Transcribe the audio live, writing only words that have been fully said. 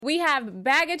We have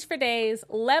baggage for days,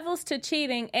 levels to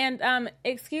cheating, and,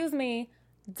 excuse me,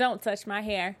 don't touch my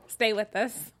hair. Stay with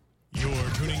us. You're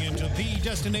tuning into the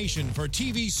destination for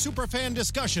TV superfan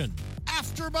discussion,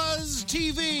 AfterBuzz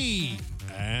TV.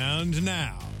 And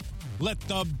now, let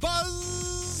the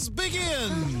buzz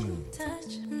begin.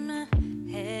 Touch my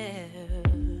hair.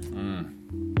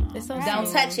 It's so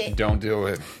Don't touch it. Don't do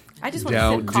it. I just want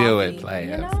Don't to do it, players.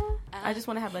 You know? I just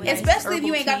want to have a nice Especially if you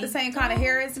herbal ain't got tea. the same kind of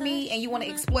hair as me and you want to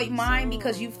exploit mine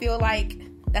because you feel like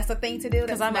that's a thing to do.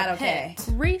 That's I'm not a okay. pet.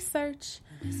 Research.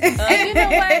 And you know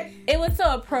what? It was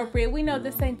so appropriate. We know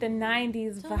this ain't the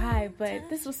 90s vibe, but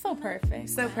this was so perfect.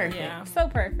 So perfect. Yeah. So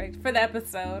perfect for the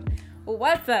episode.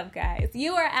 What's up, guys?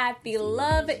 You are at the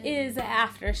Love is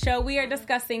After show. We are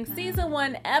discussing season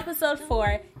 1, episode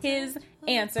 4, His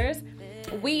Answers.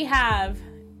 We have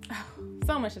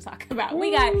so much to talk about.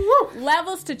 We got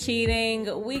levels to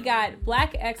cheating. We got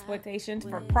black exploitation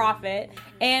for profit.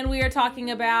 And we are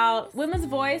talking about women's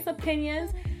voice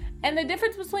opinions and the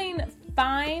difference between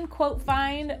quote,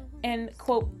 fine, and,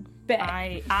 quote, bet.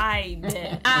 I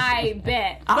bet. I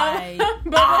bet. I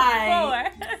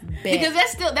Bet. Because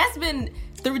that's been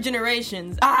through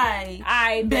generations.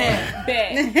 I bet.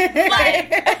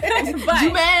 Like,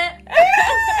 you mad?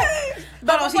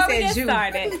 But Oh, she before we said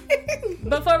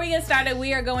get started,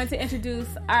 we are going to introduce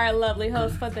our lovely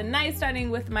host for the night, starting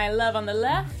with my love on the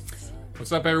left.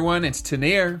 What's up, everyone? It's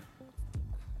Tanir.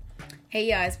 Hey,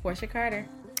 y'all, it's Portia Carter.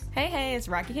 Hey, it's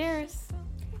Rocky Harris.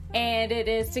 And it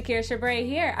is Takir Shabray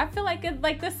here. I feel like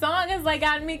this song has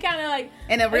gotten me kind of like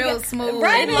In a real smooth.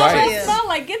 right, Right. real slow.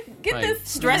 Like get Right. this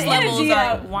Stress the levels energy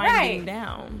are up. winding Right.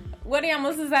 down. What are y'all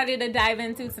most excited to dive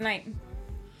into tonight?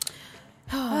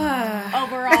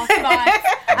 Overall thoughts.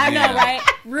 I know, right?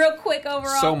 Real quick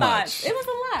overall So thoughts. much. It was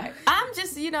a lot. I'm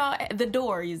just, the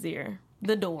door is here.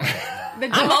 The door. The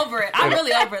I'm over it. I'm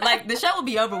really over it. Like, the show would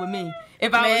be over with me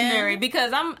if I was Man. married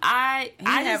because I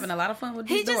having a lot of fun with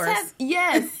these doors. he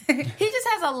just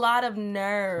has a lot of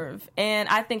nerve. And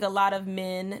I think a lot of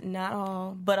men, not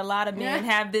all, but a lot of men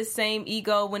have this same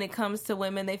ego when it comes to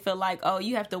women. They feel like, oh,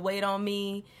 you have to wait on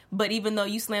me. But even though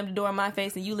you slammed the door in my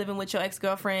face and you living with your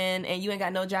ex-girlfriend and you ain't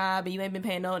got no job and you ain't been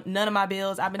paying none of my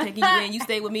bills, I've been taking you in, you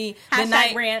stayed with me the Hashtag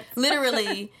night, rant.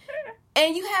 literally.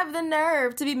 And you have the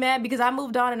nerve to be mad because I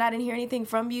moved on and I didn't hear anything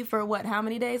from you for how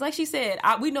many days? Like she said,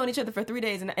 we've known each other for 3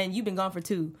 days and you've been gone for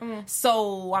 2.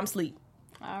 So I'm asleep.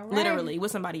 All right. Literally,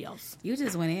 with somebody else. You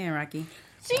just went in, Rocky.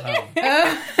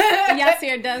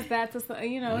 Yasir does that to it does it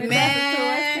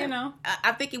to us,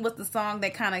 I think it was the song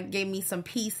that kind of gave me some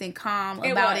peace and calm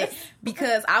It about was. it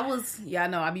because I was, I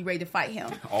know, I'd be ready to fight him.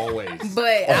 Always.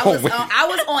 But I was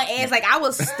on edge. Like, I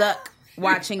was stuck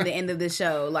watching the end of the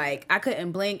show. Like, I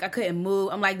couldn't blink. I couldn't move.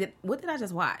 I'm like, what did I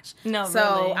just watch? No,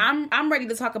 so really. I'm ready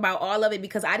to talk about all of it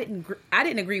because I didn't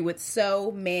agree with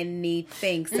so many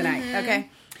things tonight. Okay.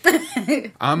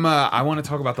 I want to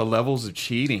talk about the levels of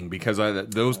cheating because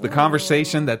the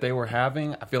conversation that they were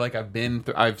having, I feel like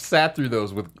I've sat through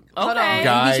those with Okay.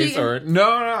 guys or no,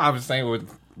 I was saying with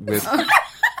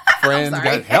friends.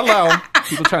 Guys, hello,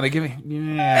 people trying to give me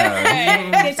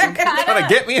trying to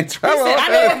get me in trouble. I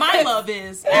know what my love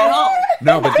is at home.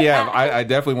 No, but yeah, I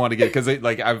definitely want to get because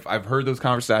I've heard those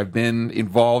conversations. I've been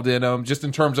involved in them just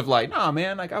in terms of like, nah,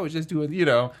 man, like I was just doing,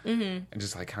 and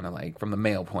just like kind of like from the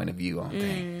male point of view on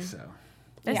things. So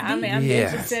I'm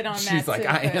yes. interested on that. She's like, too,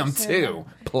 I but, am too.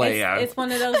 Playa. It's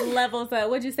one of those levels that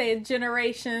would you say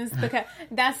generations because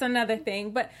that's another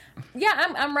thing. But yeah,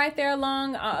 I'm right there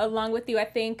along with you. I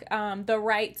think the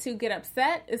right to get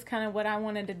upset is kind of what I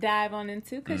wanted to dive on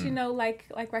into because like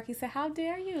Rocky said, how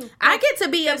dare you? I get to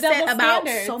be upset double about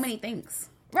standards. so many things.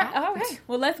 Right. All right.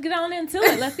 Well, let's get on into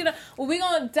it. Well, we're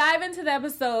going to dive into the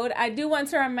episode. I do want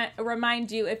to remind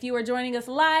you, if you are joining us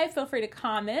live, feel free to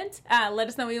comment. Let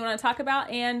us know what you want to talk about.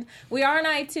 And we are on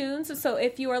iTunes. So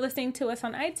if you are listening to us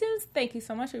on iTunes, thank you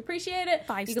so much. We appreciate it.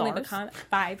 5 you stars. Can leave a comment.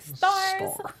 5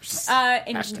 stars.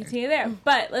 And you can continue there.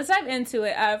 But let's dive into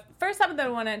it. First topic that I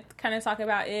want to kind of talk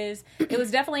about is it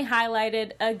was definitely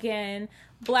highlighted again,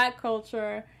 Black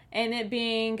culture and it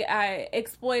being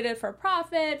exploited for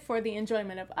profit, for the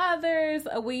enjoyment of others.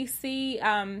 We see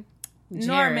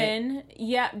Norman.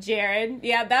 Jared.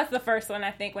 Yeah, that's the first one,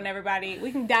 I think,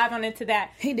 we can dive on into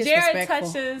that. Jared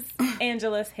touches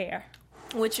Angela's hair.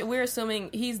 Which we're assuming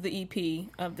he's the EP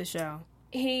of the show.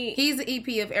 He's the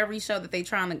EP of every show that they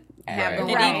trying to have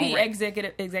going An on. EP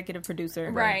executive producer.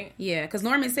 Right. Yeah, because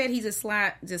Norman said he just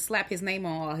slap his name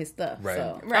on all his stuff. Right.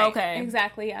 So. Right. Okay.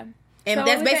 Exactly, yeah. And So that's what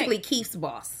do you basically think? Keith's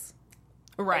boss.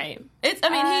 Right. He's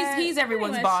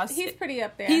everyone's pretty much. boss. He's pretty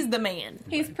up there. He's the man.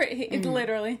 He's pretty,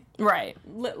 literally. Right.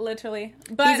 Literally.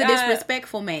 But He's a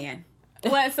disrespectful man.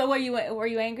 What? So were you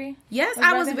angry? Yes, Was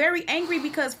I was brother? very angry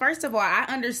because first of all, I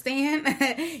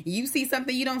understand you see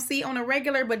something you don't see on a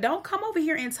regular, but don't come over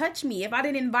here and touch me. If I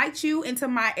didn't invite you into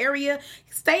my area,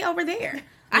 stay over there.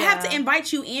 I have to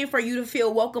invite you in for you to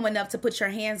feel welcome enough to put your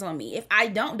hands on me. If I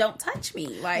don't touch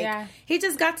me. Like, he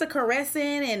just got to caressing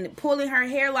and pulling her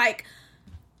hair like,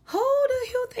 who do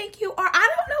you think you are? I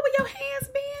don't know where your hands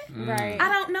been. Right.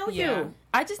 I don't know you.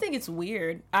 I just think it's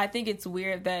weird. I think it's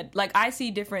weird that, like, I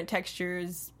see different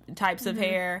textures, types of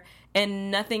hair,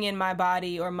 and nothing in my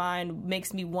body or mind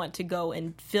makes me want to go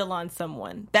and feel on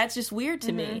someone. That's just weird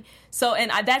to me. So,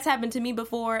 and that's happened to me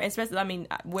before, especially, I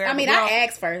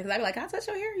asked first. I'd be like, can I touch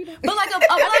your hair? You know? But like a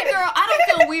black girl, I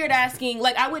don't feel weird asking.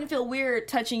 Like, I wouldn't feel weird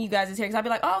touching you guys' hair because I'd be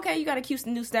like, oh, okay, you got a cute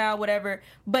new style, whatever.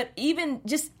 But even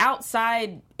just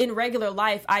outside in regular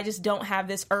life, I just don't have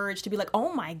this urge to be like,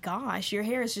 oh my gosh, your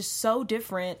hair is just so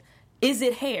different. Is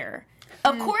it hair?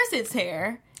 Of course it's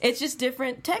hair. It's just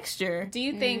different texture. Do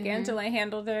you think Angela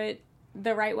handled it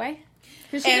the right way?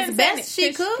 As best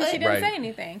she could. She didn't say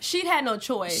anything. She had no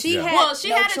choice. She had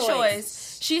a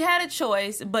choice. She had a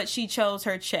choice, but she chose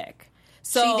her check.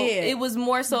 So she did. It was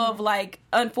more so of like,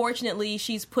 unfortunately,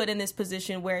 she's put in this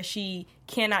position where she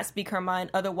cannot speak her mind.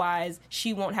 Otherwise,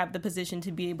 she won't have the position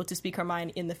to be able to speak her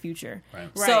mind in the future. Right.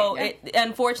 So,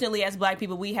 unfortunately, as black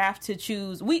people, we have to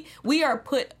choose. We are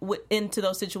put into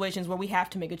those situations where we have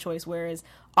to make a choice, whereas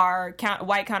our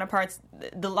white counterparts,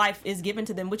 the life is given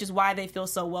to them, which is why they feel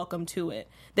so welcome to it.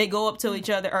 They go up to each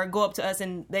other or go up to us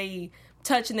and they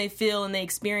touch and they feel and they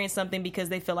experience something because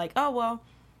they feel like, oh, well,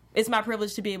 it's my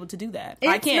privilege to be able to do that.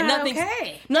 I can't.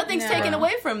 Nothing's taken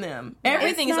away from them.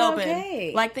 Everything is open.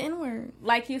 Okay. Like the N-word.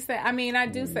 Like you said, I mean, I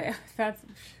do say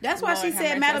that's why she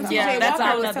said Madam T.J.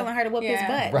 Walker was telling her to whoop his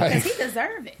butt because he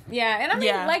deserved it. Yeah, and I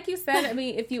mean, like you said, I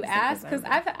mean, if you ask, because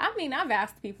I've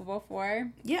asked people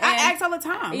before. Yeah, I ask all the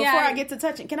time before I get to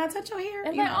touching. Can I touch your hair?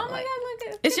 And like, oh my god,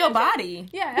 look at it's your body.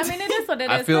 Yeah, I mean, it is what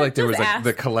it is. I feel like there was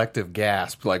the collective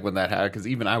gasp, like when that happened, because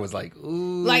even I was like,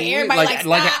 ooh, like everybody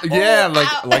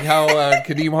like how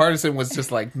Kadeem Hardison was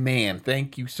just like, man,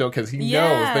 thank you so, because he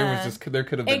knows there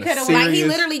could have been a serious like he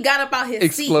literally got up out his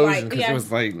explosion seat, because it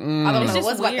was like, I don't know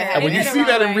what's about to happen. And when you see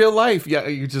that in real life,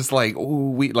 you're just like,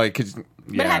 ooh,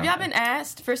 But have y'all been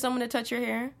asked for someone to touch your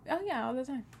hair? Oh yeah, all the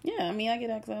time. Yeah, I mean, I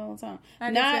get asked all the time.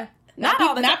 Not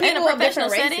all the time. In a professional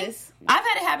setting. Races. I've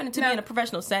had it happen to me in a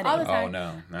professional setting. All the time. Oh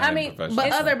no, I mean, but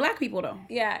other black people though.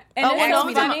 Yeah, and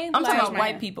I'm talking about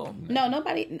white people. No,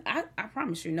 nobody. I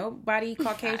promise you, nobody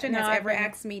Caucasian has ever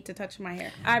asked me to touch my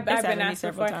hair. I've been asked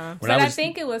several before. times. But I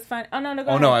think it was fun. Oh no, go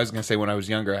ahead. No, I was gonna say when I was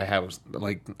younger, I had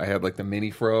like the mini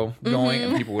fro going,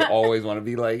 and people would always want to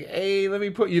be like, "Hey, let me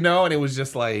put," and it was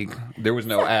just like there was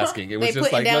no asking. It was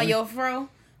just like down your fro.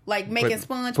 Like making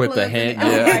sponge put the hand, Oh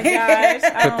my gosh!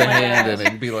 Put the hand in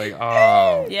and be like,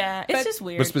 oh, yeah, it's just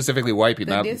weird. But specifically white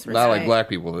people, not like black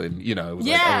people. And it was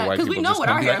like white people. We know what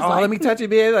our hair is like. Oh, let me touch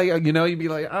it, man. Like you'd be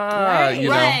like, right.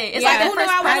 It's like who knew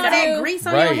I wanted that grease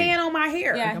on your hand on my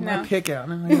hair? Yeah, I'm gonna pick out.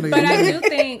 But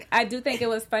I do think it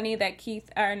was funny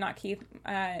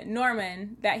that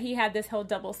Norman, that he had this whole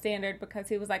double standard because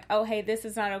he was like, oh, hey, this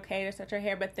is not okay to touch her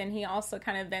hair, but then he also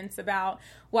kind of vents about,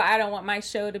 well, I don't want my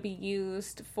show to be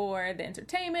used for the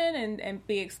entertainment and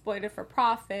be exploited for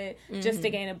profit just to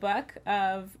gain a buck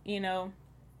of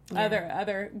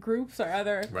other groups or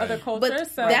other cultures.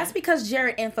 But that's because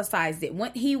Jared emphasized it.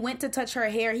 When he went to touch her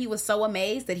hair, he was so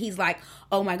amazed that he's like,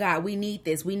 "Oh my God, we need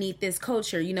this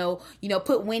culture.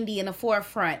 Put Wendy in the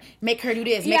forefront. Make her do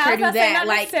this. Make her do that."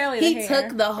 Like he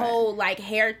took the whole like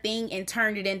hair thing and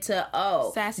turned it into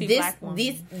sassy black woman.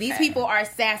 These people are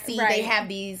sassy. Right. They have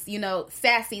these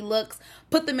sassy looks.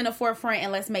 Put them in the forefront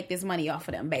and let's make this money off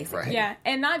of them, basically. Right. Yeah,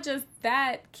 and not just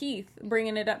that, Keith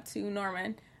bringing it up to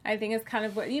Norman. I think it's kind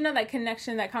of what, that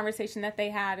connection, that conversation that they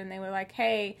had, and they were like,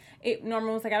 hey,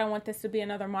 Norman was like, I don't want this to be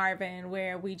another Marvin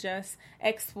where we just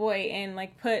exploit and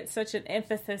like put such an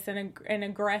emphasis and an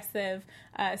aggressive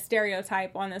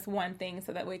stereotype on this one thing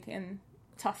so that we can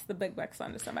toss the big bucks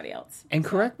onto somebody else. And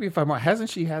correct me if I'm wrong, hasn't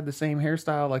she had the same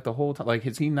hairstyle like the whole time? Like,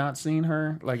 has he not seen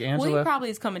her? Like Angela? Well, he probably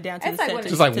is coming down to it's the like set.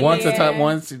 Just like once a time,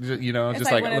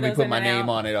 just like let me put my name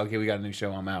out. on it. Okay, we got a new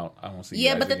show. I'm out. I won't see you.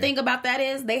 Yeah, guys but the again. thing about that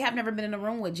is they have never been in a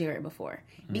room with Jared before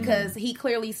because he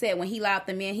clearly said when he allowed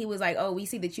them in, he was like, "Oh, we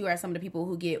see that you are some of the people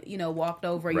who get walked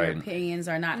over. Your opinions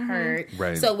are not heard.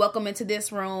 Right. So welcome into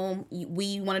this room.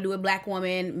 We want to do a black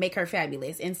woman, make her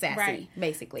fabulous and sassy,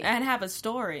 basically, and have a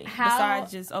story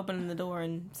besides just opening the door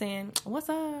and saying, what's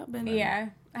up? And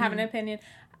have an opinion.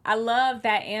 I love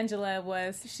that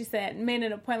Angela she made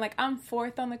it a point like, I'm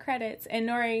 4th on the credits, and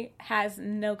Nori has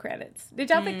no credits. Did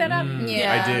y'all pick that up?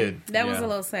 Yeah, I did. That was a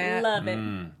little sad. Love it.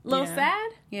 Little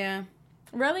sad? Yeah,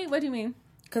 Really? What do you mean?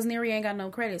 because Neri ain't got no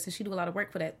credits, and she do a lot of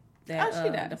work for that She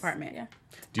does. department. Yeah.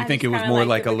 Do you I think just it was kinda more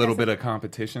liked like it a little because bit of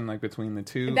competition, like between the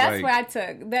two? That's like, what I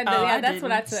took. That's didn't.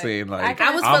 what I took. Saying, like,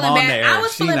 I was I'm feeling on bad. there, I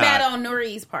was she feeling not. bad on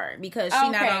Nuri's part because she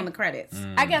not Okay. on the credits.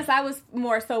 I guess I was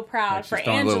more so proud Like, for she's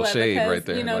throwing a little Angela shade because right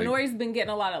there, like- Nori's been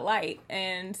getting a lot of light,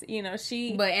 and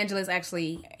she But Angela's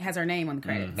actually has her name on the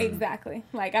credits. exactly.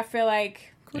 Like I feel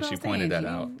like And she Kudos to pointed that Angie.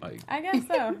 out. Like, I guess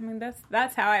so. I mean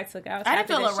that's how I took it. I didn't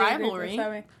feel a happy that she agreed rivalry. for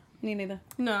Zoe. Me neither.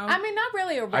 No. I mean, not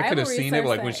really a rivalry. I could have seen it, per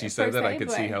like when se- she said per that, I se,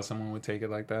 could see but how someone would take it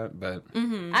like that. But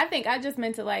I think I just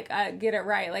meant to get it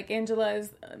right. Like Angela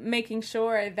is making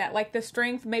sure that like the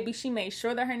strength, maybe she made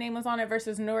sure that her name was on it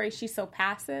versus Nori. She's so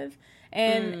passive.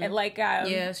 And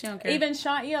Yeah, she don't care. Even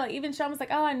Sean, even Sean was like,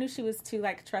 oh, I knew she was too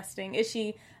like trusting. Is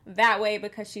she that way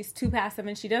because she's too passive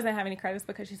and she doesn't have any credits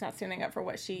because she's not standing up for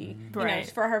what she, Right.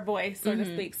 for her voice, so to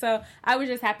speak. So I was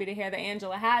just happy to hear that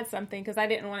Angela had something because I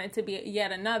didn't want it to be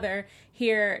yet another.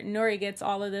 Here, Nori gets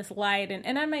all of this light,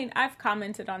 and I mean, I've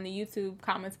commented on the YouTube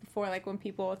comments before, like when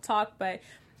people talk, but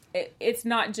it's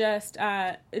not just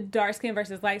dark skin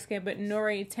versus light skin, but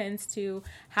Nori tends to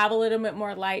have a little bit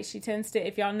more light. She tends to,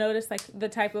 if y'all notice, like the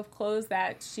type of clothes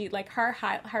that she, like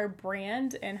her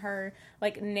brand and her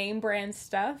like name brand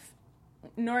stuff,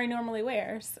 Nori normally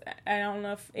wears. I don't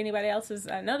know if anybody else has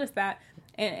noticed that,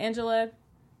 and Angela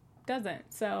doesn't.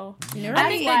 So I think that's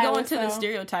they why go I into was the so-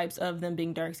 stereotypes of them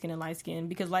being dark skin and light skin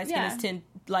because light skin Yeah.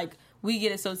 is we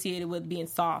get associated with being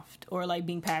soft or like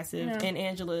being passive, and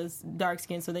Angela's dark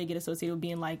skin, so they get associated with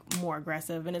being like more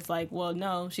aggressive. And it's like, well,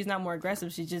 no, she's not more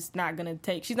aggressive. She's just not gonna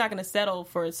she's not gonna settle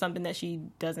for something that she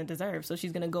doesn't deserve. So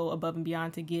she's gonna go above and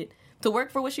beyond to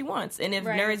work for what she wants. And if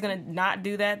Right. Nuri's gonna not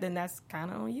do that, then that's kind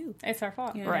of on you, It's her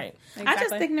fault. right? I just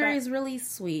Exactly. think Nuri is really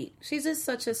sweet. She's just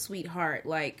such a sweetheart.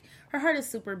 Like her heart is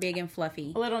super big and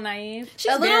fluffy. A little naive.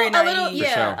 She's a little, very naive.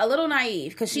 sure. a little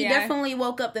naive because she Yeah. definitely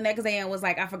woke up the next day and was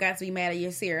like, "I forgot to be mad at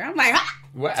your seer." I'm like, ah,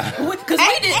 what? Because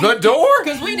we did. The door?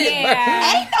 Because we did.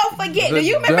 Yeah. ain't no forget. The Do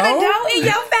you remember dough? the dough in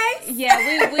your face?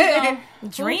 Yeah, we gonna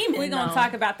Dreaming, We're gonna though.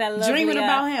 talk about that. Lovely, Dreaming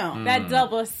about him. That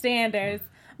double standards.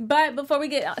 But before we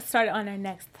get started on our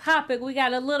next topic, we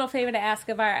got a little favor to ask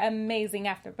of our amazing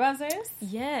AfterBuzzers.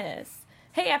 Yes.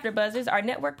 Hey, AfterBuzzers, our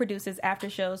network produces after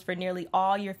shows for nearly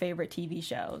all your favorite TV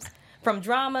shows. From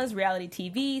dramas, reality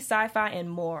TV, sci-fi, and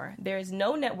more. There is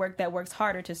no network that works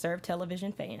harder to serve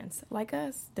television fans. Like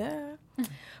us, duh.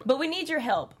 But we need your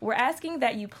help. We're asking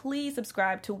that you please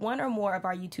subscribe to one or more of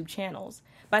our YouTube channels.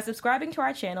 By subscribing to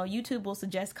our channel, YouTube will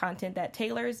suggest content that's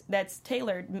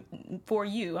tailored for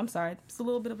you. I'm sorry, it's a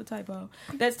little bit of a typo.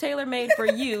 That's tailor-made for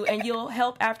you, and you'll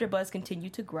help AfterBuzz continue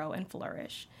to grow and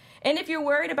flourish. And if you're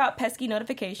worried about pesky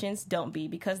notifications, don't be,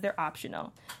 because they're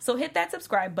optional. So hit that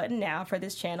subscribe button now for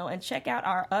this channel and check out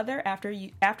our other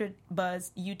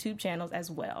AfterBuzz YouTube channels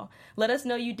as well. Let us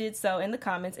know you did so in the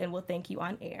comments and we'll thank you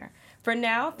on air. For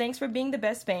now, thanks for being the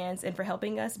best fans and for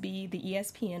helping us be the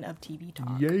ESPN of TV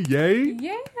talk. Yay, yay.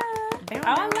 Yeah. Oh,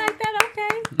 I like that.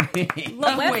 Okay.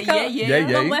 Little West Wait, Coast, Yeah, yeah.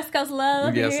 little West Coast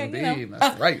love. Yes, here, indeed.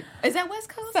 That's right. Is that West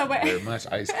Coast? So, Very much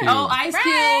Ice Cube. Oh, Ice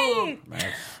Cube. right.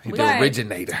 He's Right. the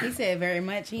originator. He said very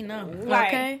much. He know. Right.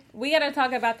 Okay. We got to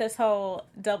talk about this whole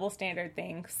double standard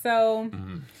thing. So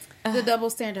The double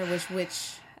standard, which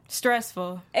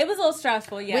Stressful. it was a little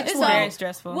stressful. Yeah. Which So one? Very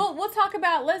stressful. We'll talk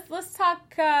about let's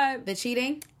talk the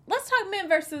cheating. let's talk men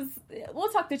versus. We'll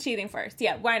talk the cheating first.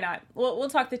 Yeah, why not? We'll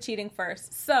talk the cheating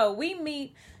first. So we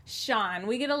meet Sean.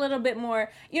 We get a little bit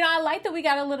more. I like that we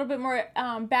got a little bit more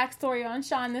backstory on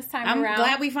Sean this time I'm around.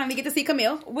 glad we finally get to see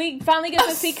Camille. We finally get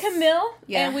to see Camille,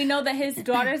 Yeah. and we know that his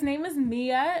daughter's name is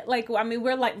Mia. Like, I mean,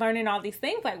 we're like learning all these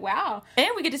things. Like, wow, And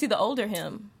we get to see the older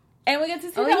him. and we get to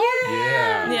see Oh, the older.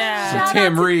 Yeah. Yeah. Shout out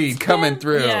Tim to Reed coming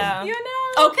through. Yeah. You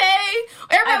know, Okay.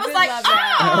 Everybody I was do like, love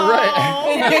that.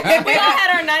 oh. We all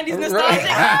had our 90s nostalgia.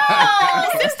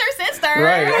 Oh, sister.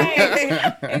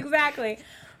 Right. exactly.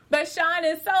 But Sean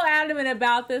is so adamant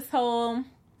about this whole.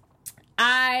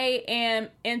 I am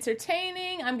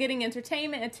entertaining. I'm getting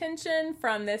entertainment attention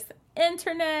from this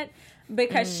internet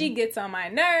because she gets on my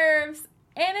nerves,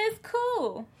 and it's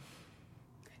cool.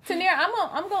 Tanir,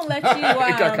 I'm gonna let you.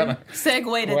 It got kinda-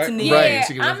 Segue to Right. Tania. Right. Yeah,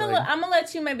 she was I'm like- gonna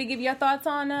let you maybe give your thoughts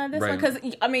on this one Right. because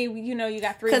I mean you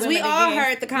got three. Because we women all again,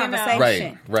 heard the you know.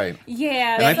 conversation. Right.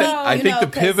 Yeah, And I think so, I you think know, the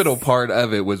 'cause- pivotal part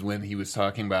of it was when he was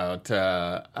talking about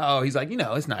he's like,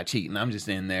 it's not cheating. I'm just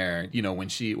in there, when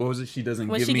she she doesn't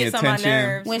When give she me gets on my attention.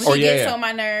 nerves. When Or, she gets on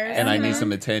my nerves, and I need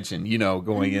some attention,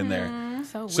 going in there.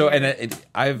 So, and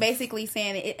I've basically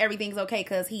saying everything's okay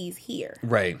because he's here.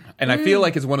 Right. And I feel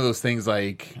like it's one of those things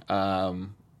like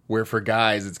where for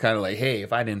guys, it's kind of like, hey,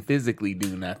 if I didn't physically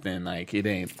do nothing, like it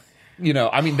ain't, you know,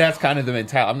 I mean, that's kind of the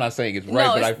mentality. I'm not saying it's right,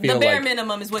 but I feel the bare like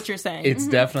minimum is what you're saying. it's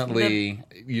definitely,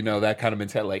 you know, that kind of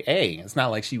mentality. Like, hey, it's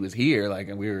not like she was here, like,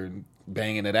 and we were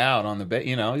banging it out on the bed.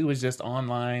 You know, it was just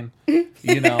online,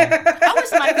 you know. I wish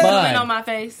somebody could zoom in on my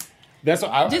face. That's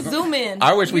what I Just zoom in.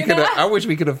 I wish we could. I wish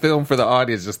we could have filmed for the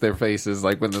audience just their faces,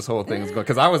 like when this whole thing was going.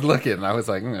 Because I was looking, and I was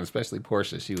like, especially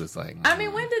Portia. She was like, I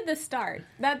mean, when did this start?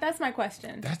 That's my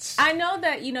question. I know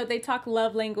that they talk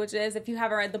love languages. If you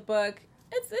haven't read the book,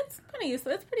 it's kind of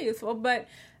useful. It's pretty useful, but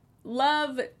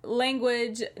love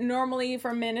language normally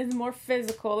for men is more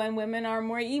physical, and women are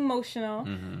more emotional.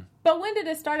 Mm-hmm. But when did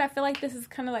it start? I feel like this is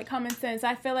kind of like common sense.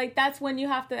 I feel like that's when you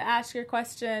have to ask your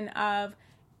question of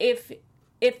if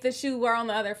the shoe were on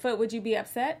the other foot, would you be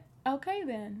upset? Okay,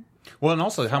 then. Well, and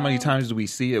also, how many times do we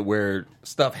see it where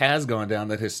stuff has gone down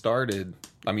that has started?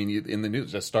 I mean, in the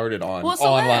news, just started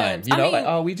online. You know, like,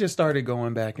 oh, we just started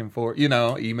going back and forth, you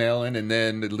know, emailing, and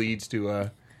then it leads to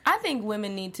I think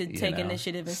women need to take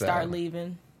initiative and start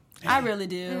leaving. I really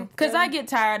do. Because I get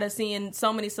tired of seeing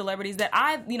so many celebrities that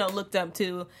I, looked up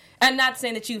to. And not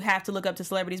saying that you have to look up to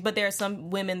celebrities, but there are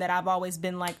some women that I've always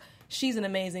been like, she's an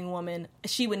amazing woman.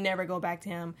 She would never go back to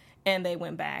him. And they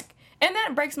went back. And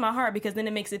that breaks my heart because then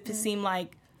it makes it seem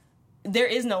like there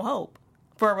is no hope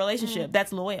for a relationship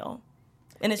that's loyal.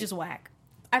 And it's just whack.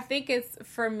 I think it's,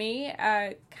 for me,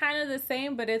 kind of the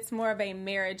same, but it's more of a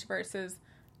marriage versus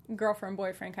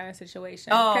girlfriend-boyfriend kind of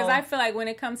situation. Because I feel like when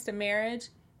it comes to marriage,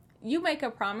 you make a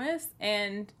promise,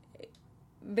 and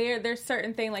there's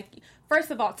certain things, like, first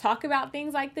of all, talk about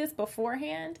things like this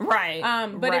beforehand. Right.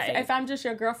 But if I'm just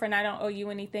your girlfriend, I don't owe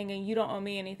you anything, and you don't owe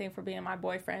me anything for being my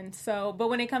boyfriend. So, but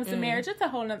when it comes to marriage, it's a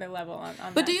whole nother level on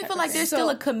But do you feel like there's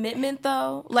still a commitment,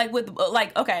 though? Like,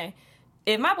 okay,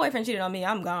 if my boyfriend cheated on me,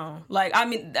 I'm gone. Like, I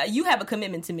mean, you have a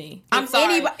commitment to me. I'm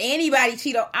sorry. Anybody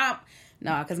cheat on...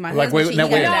 No, because my like, husband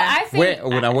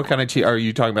cheated. What kind of cheat are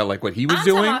you talking about? Like what he was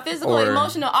doing? I'm talking about physical,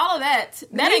 emotional, all of that.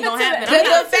 That ain't gonna happen.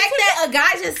 The fact that a guy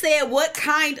just said what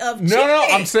kind of cheating? No,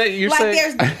 I'm saying you're saying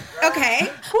there's okay.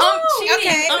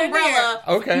 Cheating, umbrella,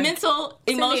 mental,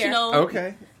 emotional.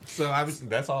 Okay, so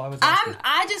that's all I was asking.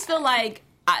 I just feel like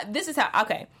this is how.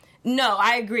 Okay. No,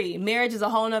 I agree. Marriage is a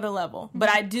whole nother level. But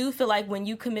I do feel like when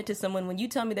you commit to someone, when you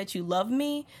tell me that you love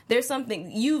me, there's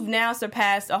something, you've now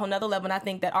surpassed a whole nother level. And I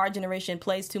think that our generation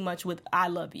plays too much with I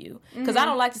love you. Because I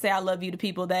don't like to say I love you to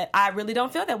people that I really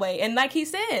don't feel that way. And like he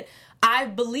said, I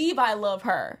believe I love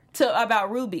her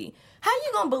about Ruby. How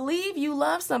you gonna believe you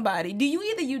love somebody?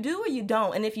 Either you do or you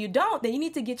don't. And if you don't, then you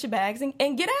need to get your bags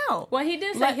and get out. Well, he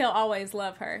did say he'll always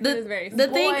love her. The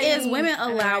thing is, women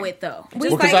allow it though.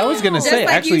 Because I was gonna say,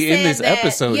 actually, in this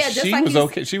episode, she was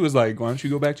okay. She was like, "Why don't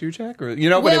you go back to your check?" Or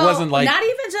but it wasn't like not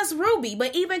even just Ruby,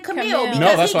 but even Camille.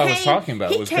 No, that's what I was talking about.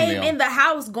 He came in the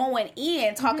house going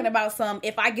in talking about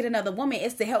if I get another woman,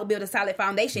 it's to help build a solid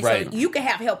foundation, so you can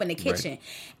have help in the kitchen.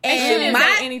 And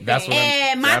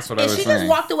that's what I was she saying. just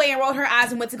walked away and rolled her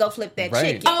eyes and went to go flip that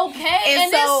chicken. Okay,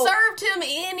 and then served him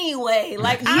anyway.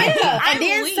 Like, and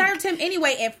then served him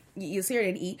anyway. And you see her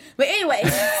didn't eat, but anyway,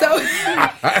 so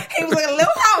he was like a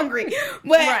little hungry.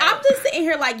 But I'm just sitting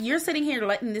here like, you're sitting here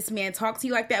letting this man talk to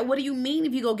you like that. What do you mean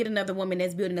if you go get another woman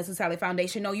that's building us a solid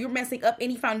foundation? No, you're messing up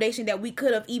any foundation that we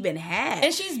could have even had.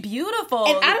 And she's beautiful.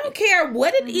 And I don't care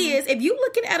what it is. If you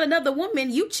looking at another woman,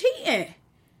 you cheating.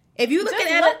 If you looking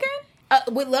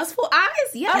with lustful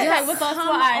eyes, yes. Okay, with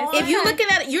lustful eyes. If you're looking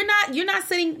at it, you're not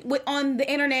sitting on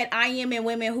the internet IMing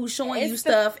women who's showing you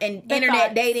stuff and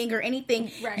internet dating or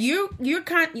anything. Right. You're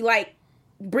kind of like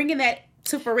bringing that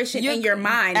to fruition in your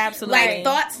mind. Absolutely. Like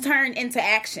thoughts turn into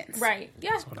actions. Right.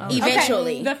 Yeah.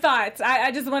 Eventually. Okay. The thoughts.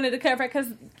 I just wanted to clarify because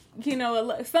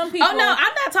some people. Oh no,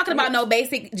 I'm not talking about no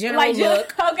basic general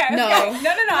look. Okay. No.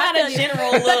 Not a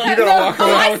general look. You don't walk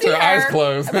around with your eyes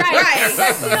closed. Right.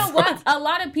 But you know what? A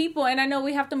lot of people, and I know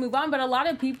we have to move on, but a lot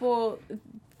of people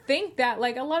think that,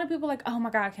 like, a lot of people like, oh my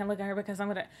God, I can't look at her because I'm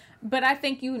gonna. But I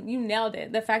think you nailed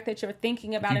it. The fact that you're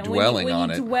thinking about it, dwelling when on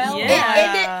you it. Dwell,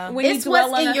 it's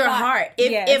what's in your heart.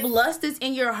 If lust is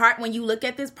in your heart when you look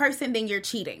at this person, then you're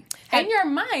cheating. In your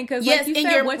mind, because like you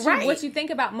said, what you think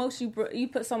about most, you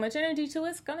put so much energy to,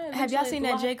 it's gonna. Have y'all seen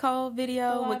that J. Cole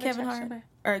video with Kevin Hart?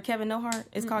 Or Kevin No Heart?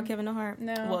 It's called Kevin No Heart?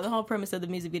 No. Well, the whole premise of the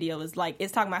music video is like,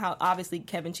 it's talking about how obviously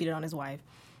Kevin cheated on his wife.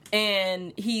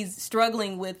 And he's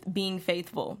struggling with being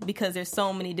faithful because there's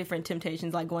so many different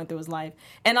temptations like going through his life.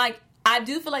 And like, I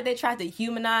do feel like they tried to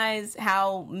humanize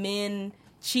how men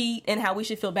cheat and how we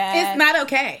should feel bad. It's not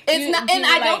okay. It's not, and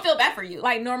I don't feel bad for you.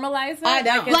 Like normalize it. I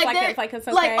don't. Like it's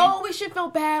okay. Oh, we should feel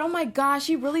bad. Oh my gosh,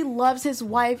 he really loves his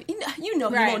wife. You know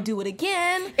he won't do it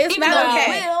again. It's even not though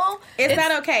okay. He will. It's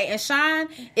not okay. And Sean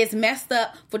is messed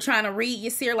up for trying to read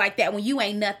Yasir like that when you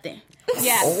ain't nothing.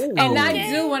 Yes, and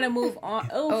I do want to move on.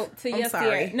 To I'm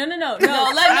sorry. No. We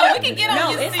can get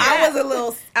on Yasir. I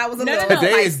was a little.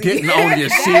 Today is getting on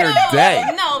Yasir day.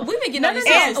 No, we've been getting on Yasir.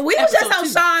 And we were just on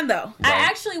Sean though. I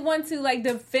actually want to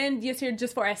defend Yasir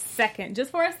just for a second,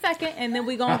 and then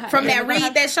we gonna from that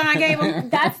read that Sean gave him.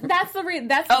 That's the read.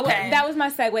 That's okay. That was my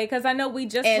segue because I know we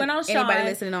just went on Sean. Anybody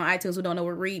listening on iTunes who don't know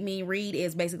what read mean? Read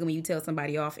is basically when you tell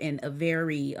somebody off in a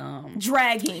very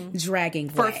dragging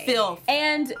for way. Filth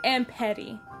and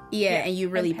petty. Yeah, and you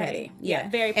really petty. Yeah,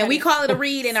 very petty. And we call it a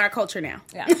read in our culture now.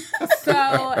 Yeah. So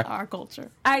our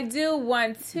culture. I do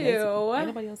want to. Ain't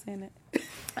nobody else saying that.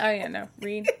 Oh yeah, no,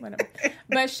 read whatever.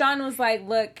 But Sean was like,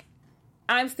 "Look,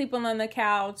 I'm sleeping on the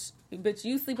couch, but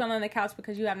you sleeping on the couch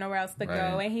because you have nowhere else to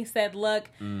go." And he said, "Look,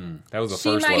 that was the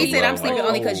first one." He said, "I'm sleeping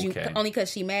only because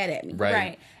she mad at me."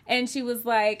 Right. And she was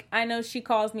like, "I know she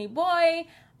calls me boy,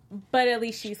 but at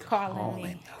least she's calling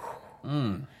me."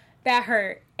 That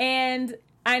hurt. And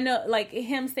I know, like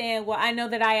him saying, well, I know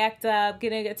that I act up,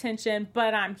 getting attention,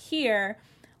 but I'm here.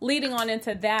 Leading on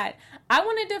into that, I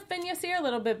want to defend Yasir a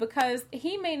little bit because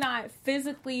he may not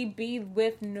physically be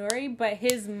with Nuri, but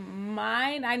his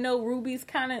mind, I know Ruby's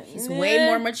kind of... He's way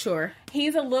more mature.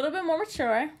 He's a little bit more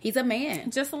mature. He's a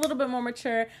man. Just a little bit more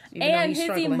mature. Even and his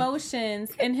struggling.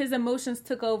 emotions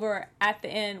took over at the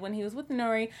end when he was with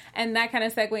Nuri, and that kind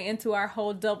of segued into our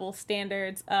whole double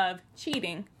standards of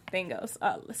cheating thing goes.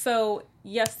 So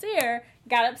Yasir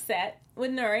got upset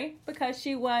with Nuri because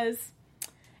she was...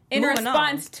 in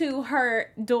response to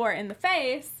her door in the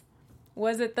face,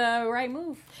 was it the right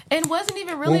move? And wasn't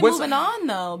even really moving on,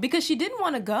 though, because she didn't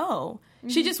want to go. Mm-hmm.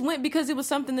 She just went because it was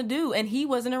something to do, and he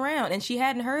wasn't around, and she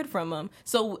hadn't heard from him.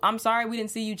 So I'm sorry we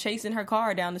didn't see you chasing her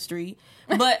car down the street.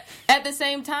 But at the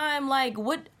same time, like,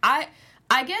 I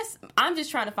guess I'm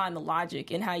just trying to find the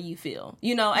logic in how you feel,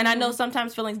 you know? And I know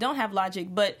sometimes feelings don't have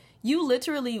logic, but you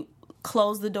literally...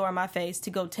 closed the door in my face to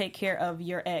go take care of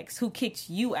your ex who kicked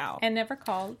you out. And never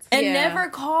called. Never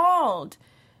called.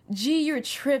 Gee, you're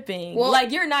tripping. Well,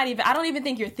 like, you're not even... I don't even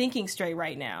think you're thinking straight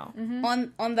right now.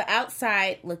 Mm-hmm. On the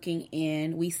outside looking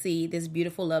in, we see this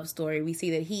beautiful love story. We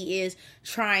see that he is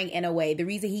trying in a way. The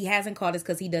reason he hasn't called is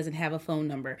because he doesn't have a phone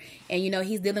number. And, you know,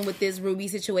 he's dealing with this Ruby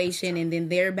situation, and then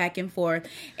they're back and forth.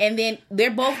 And then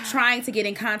they're both trying to get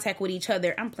in contact with each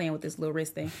other. I'm playing with this little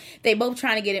wrist thing. They both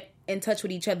trying to get in touch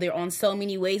with each other on so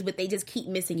many ways, but they just keep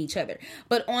missing each other.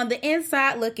 But on the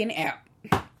inside looking out,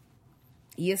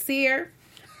 Yasir...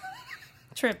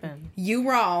 tripping. You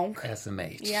wrong.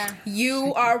 SMH. Yeah.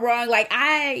 You are wrong. Like,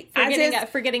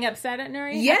 for getting upset at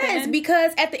Nuri? Yes,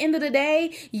 because at the end of the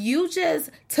day, you just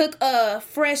took a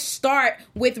fresh start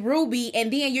with Ruby,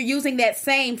 and then you're using that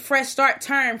same fresh start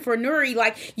term for Nuri.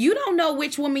 Like, you don't know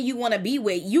which woman you want to be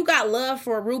with. You got love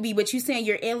for Ruby, but you saying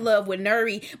you're in love with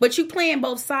Nuri, but you playing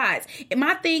both sides. And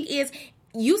my thing is,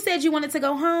 you said you wanted to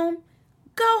go home.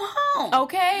 Go home.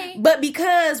 Okay. But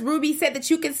because Ruby said that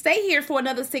you can stay here for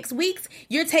another 6 weeks,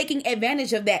 you're taking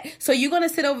advantage of that. So you're going to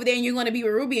sit over there and you're going to be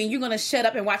with Ruby and you're going to shut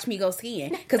up and watch me go skiing.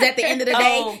 Because at the end of the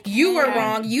day, you were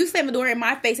wrong. You slammed the door in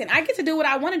my face and I get to do what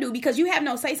I want to do because you have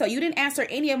no say so. You didn't answer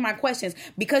any of my questions.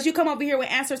 Because you come over here with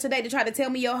answers today to try to tell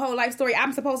me your whole life story,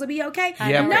 I'm supposed to be okay?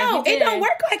 Yeah, no, it don't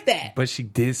work like that. But she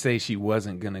did say she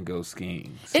wasn't going to go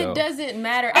skiing. So. It doesn't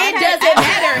matter. It doesn't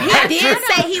matter. He did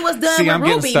say he was done with I'm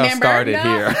Ruby, getting stuff remember? started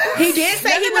here. He did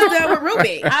say he was done with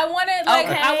Ruby. I want to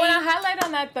highlight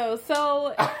on that though.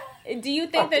 So, do you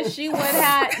think that she would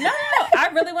have? No. I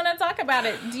really want to talk about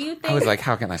it. Do you think? I was like,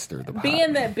 how can I stir the pot?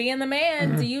 Being the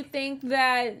man, do you think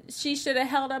that she should have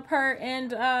held up her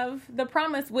end of the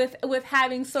promise with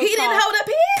having so? He didn't hold up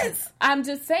his. I'm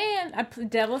just saying,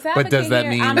 devil's advocate. But does that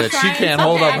mean that she can't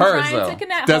hold up hers though?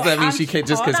 Does that mean she can't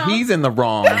just because he's in the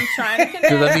wrong? I'm trying to connect.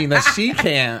 Does that mean that she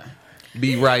can't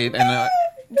be right and?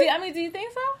 Do you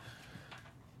think so?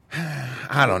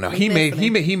 I don't know. He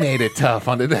made it tough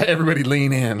on everybody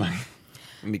lean in. Go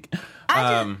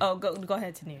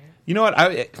ahead, Tanir. You know what?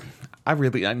 I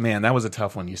really, man, that was a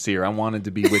tough one, Yasir. I wanted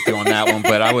to be with you on that one,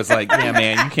 but I was like, yeah,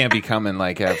 man, you can't be coming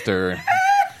like after.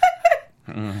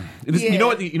 You know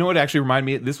what? You know what actually reminded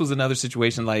me? This was another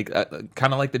situation, like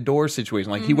kind of like the door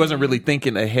situation. Like he wasn't really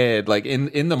thinking ahead. Like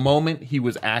in the moment, he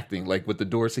was acting like with the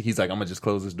door. So he's like, "I'm gonna just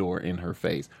close this door in her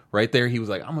face." Right there, he was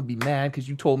like, "I'm gonna be mad because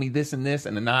you told me this and this,"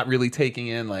 and then not really taking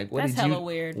in like, "What That's did you? hella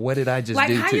weird. What did I just Like,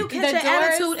 do?" how to you catch an doors-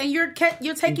 attitude and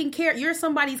you're taking care, you're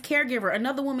somebody's caregiver,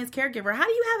 another woman's caregiver. How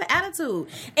do you have an attitude?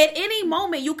 At any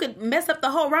moment, you could mess up the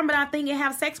whole Ramadan thing and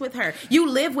have sex with her. You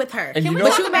live with her. And you know-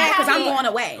 But you mad because I'm going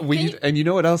away. And you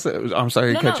know what else? I'm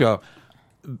sorry to cut you off.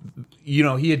 You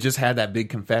know, he had just had that big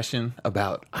confession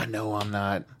about, I know I'm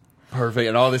not perfect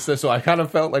and all this stuff. So I kind of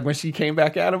felt like when she came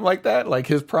back at him like that, like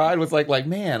his pride was like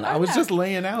man, I was just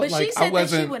laying out. But she like said I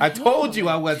wasn't. I told you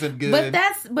I wasn't good. But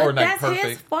that's perfect.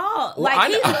 his fault. Well,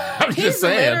 Like I'm just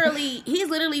saying. he's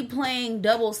literally playing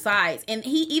double sides, and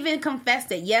he even confessed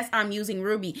that yes, I'm using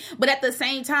Ruby, but at the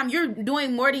same time, you're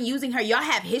doing more than using her. Y'all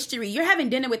have history. You're having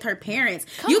dinner with her parents.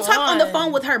 You talk on the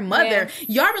phone with her mother.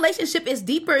 Yeah. Your relationship is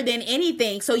deeper than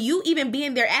anything. So you even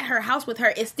being there at her house with her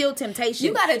is still temptation.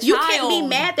 You got a You can't child. be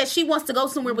mad that she wants to go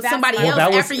somewhere with That's somebody fine. else That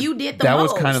was- after you did the that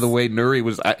most. was kind of the way Nuri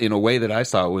was, in a way that I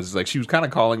saw it, was like she was kind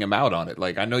of calling him out on it.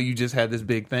 Like, I know you just had this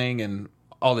big thing and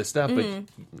all this stuff, but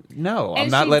no, I'm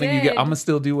And not she letting you get. did. I'm gonna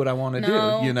still do what I want to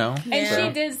No. do. You know, And So-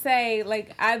 she did say,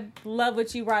 like, I love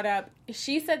what you brought up.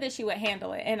 She said that she would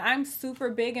handle it. And I'm super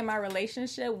big in my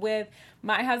relationship with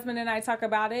my husband, and I talk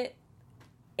about it.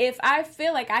 If I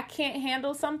feel like I can't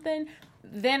handle something,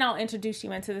 then I'll introduce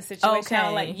you into the situation. I'll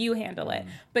Okay. let you handle it.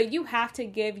 But you have to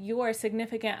give your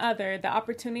significant other the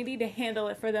opportunity to handle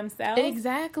it for themselves.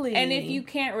 Exactly. And if you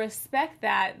can't respect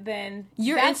that, then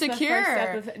You're that's insecure. The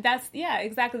first step of,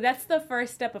 exactly. That's the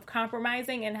first step of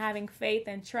compromising and having faith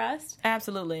and trust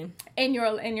Absolutely. in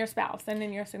your spouse and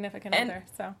in your significant other.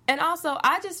 So And also,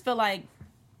 I just feel like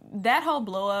that whole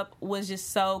blow up was just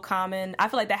so common. I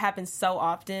feel like that happens so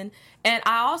often. And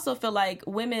I also feel like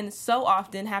women so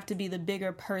often have to be the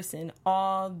bigger person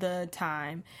all the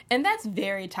time. And that's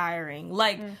very tiring.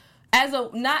 Like,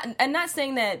 not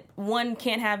saying that one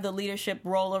can't have the leadership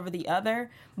role over the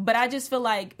other, but I just feel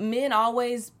like men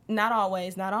always, not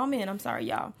all men, I'm sorry,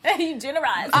 y'all. you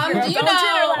generalize. You Don't know,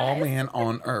 generalize. all man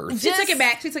on earth. She took it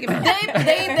back.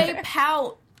 they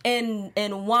pout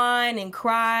and whine and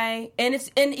cry, and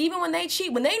even when they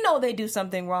cheat, when they know they do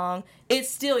something wrong, it's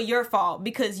still your fault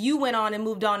because you went on and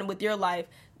moved on with your life.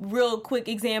 Real quick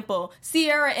example,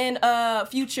 Sierra and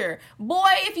Future. Boy,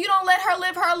 if you don't let her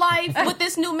live her life with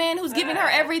this new man who's giving her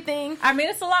everything. I mean,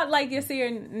 it's a lot like you see your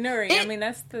Nuri. I mean,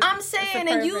 I'm saying,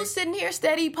 and you sitting here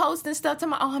steady posting stuff to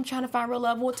I'm trying to find real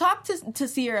love. Well, talk to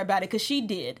Sierra about it because she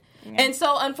did. Yeah. And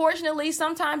so, unfortunately,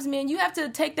 sometimes, men, you have to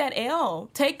take that L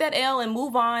and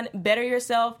move on, better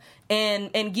yourself,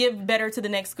 and give better to the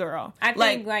next girl. I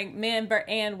think like men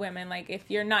and women, like if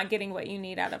you're not getting what you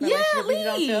need out of a relationship,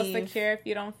 if you don't feel secure, if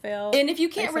you don't feel, and if you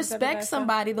can't respect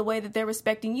somebody the way that they're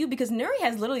respecting you, because Nuri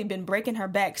has literally been breaking her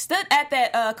back, stood at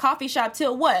that coffee shop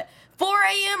till 4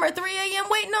 a.m. or 3 a.m.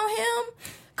 waiting on him.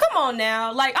 Come on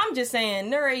now, like I'm just saying,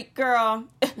 Nuri, girl,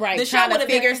 right? The show trying would to have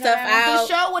figure been, stuff out.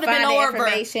 The show would have been over.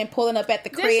 Information, pulling up at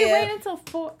the crib. Did she wait until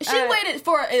 4? She waited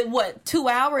for 2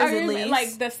 hours at least,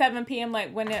 like the 7 p.m.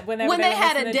 Like when they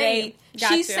had a date.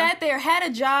 Gotcha. She sat there, had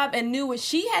a job, and knew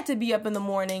she had to be up in the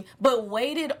morning, but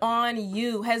waited on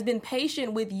you. Has been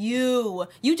patient with you.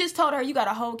 You just told her you got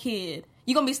a whole kid.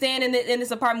 You're going to be staying in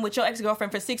this apartment with your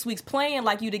ex-girlfriend for 6 weeks playing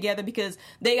like you together because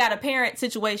they got a parent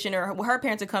situation or her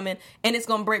parents are coming, and it's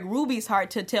going to break Ruby's heart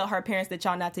to tell her parents that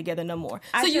y'all not together no more.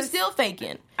 So you're still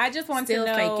faking. I just want to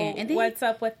know what's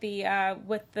up with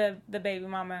the baby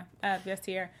mama this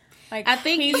year. Like, I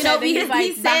think he said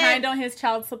behind on his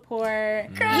child support.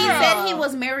 He said he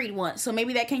was married once, so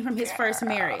maybe that came from his first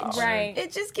marriage. Right.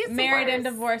 It just gets married worse. and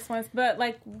divorced once, but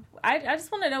like I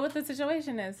just want to know what the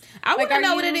situation is. I want to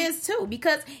know what it is too,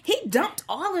 because he dumped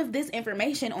all of this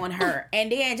information on her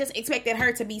and then just expected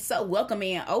her to be so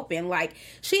welcoming and open. Like,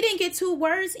 she didn't get 2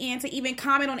 words in to even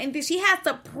comment on anything. She has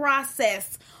to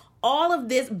process all of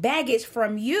this baggage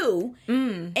from you,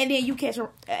 and then you catch her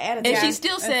attitude. And she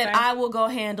still said, "I will go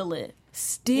handle it."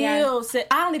 Said,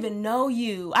 "I don't even know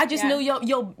you. I just knew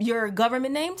your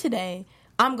government name today.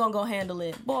 I'm gonna go handle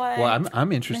it, boy." Well,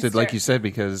 I'm interested, like you said,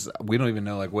 because we don't even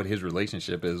know like what his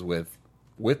relationship is with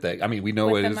that. I mean, we know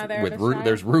with it is with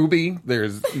there's Ruby,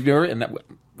 there's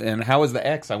and how is the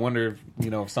ex? I wonder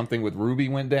if something with Ruby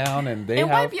went down and they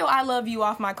wipe your "I love you"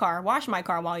 off my car. Wash my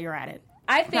car while you're at it.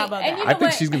 I think, I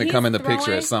think she's going to come in the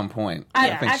picture at some point.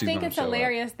 I think it's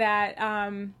hilarious that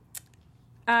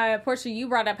Portia, you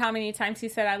brought up how many times he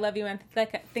said "I love you" and I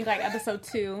think like episode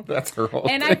 2. That's her whole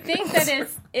And thing. I think that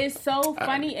it's so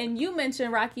funny. And you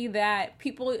mentioned, Rocky, that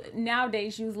people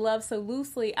nowadays use love so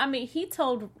loosely. I mean, he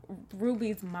told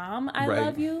Ruby's mom, "I Right.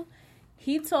 love you."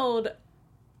 He told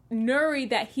Nuri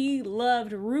that he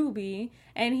loved Ruby,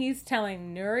 and he's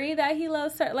telling Nuri that he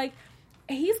loves her. Like,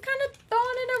 he's kind of throwing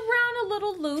it around a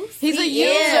little loose. He's a He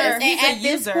user. is. He's And a at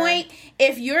this user. point,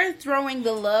 if you're throwing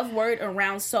the love word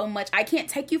around so much, I can't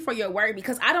take you for your word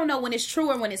because I don't know when it's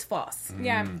true or when it's false.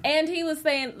 Yeah, and he was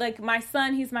saying, like, my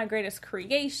son, he's my greatest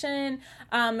creation.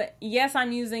 Yes,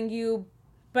 I'm using you,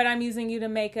 but I'm using you to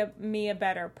make me a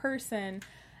better person.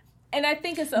 And I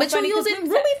think it's so But funny. you're 'cause using we-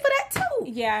 Ruby for that too.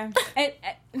 Yeah, and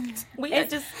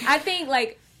I think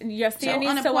like Yasir So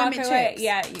needs to walk unemployment away. checks.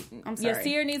 Yeah, I'm sorry.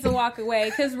 Yasir needs to walk away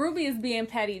because Ruby is being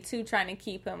petty too, trying to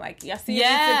keep him. Like Yasir needs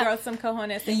Yeah. to grow some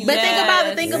cojones. And But Yes.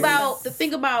 the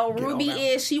thing about Get on Ruby now.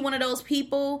 is she one of those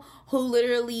people who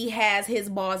literally has his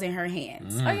balls in her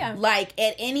hands. Oh yeah, Like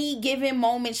at any given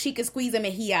moment, she can squeeze him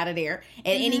and he out of there.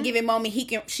 At any given moment,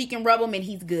 she can rub him and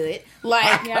he's good.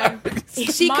 Like yeah.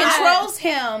 she Smart. controls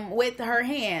him with her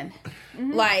hand.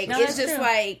 Like No, it's that's just true.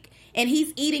 like, and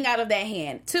he's eating out of that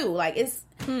hand too. Like it's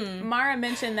Mara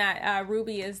mentioned that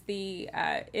Ruby is the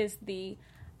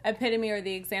epitome or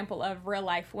the example of real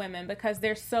life women because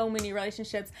there's so many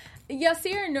relationships.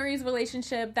 Yasir and Nuri's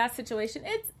relationship, that situation,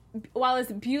 while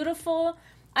it's beautiful,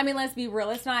 I mean, let's be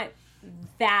real, it's not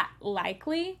that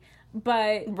likely.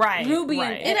 But Right, Ruby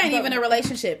right. and it ain't even a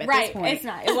relationship at right, this point. it's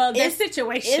not. Well, their It's-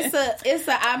 situation. It's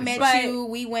a I met But- you,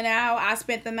 we went out, I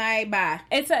spent the night, bye.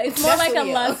 It's more That's like a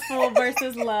real. lustful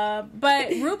versus love.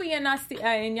 But Ruby and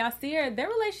Yasir, their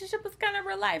relationship is kind of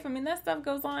real life. I mean, that stuff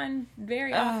goes on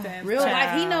very often. Real But-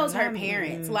 life. He knows her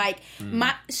parents. Like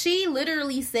she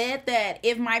literally said that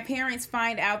if my parents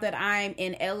find out that I'm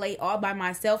in LA all by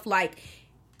myself, like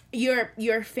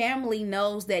your family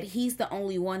knows that he's the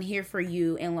only one here for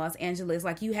you in Los Angeles.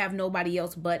 Like you have nobody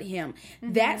else but him.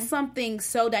 That's something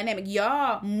so dynamic.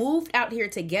 Y'all moved out here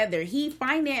together. He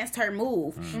financed her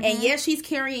move. And yes, she's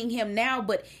carrying him now,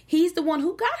 but he's the one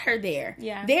who got her there.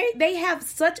 Yeah. They have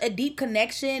such a deep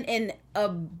connection and a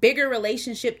bigger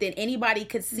relationship than anybody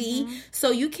could see.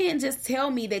 So you can't just tell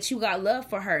me that you got love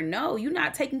for her. No, you're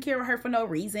not taking care of her for no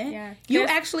reason. Yeah. You There's-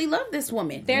 actually love this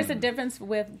woman. There's a difference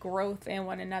with growth in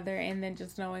one another and then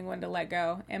just knowing when to let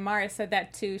go. And Mara said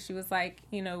that too. She was like,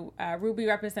 Ruby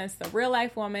represents the real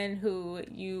life woman who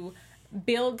you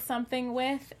build something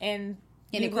with and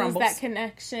you it lose crumbles. that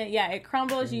connection. Yeah, it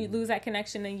crumbles. You lose that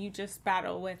connection and you just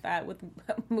battle with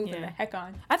moving the heck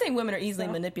on. I think women are easily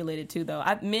manipulated too, though.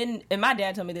 Men, and my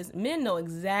dad told me this, men know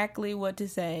exactly what to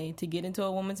say to get into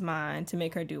a woman's mind to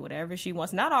make her do whatever she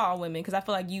wants. Not all women, because I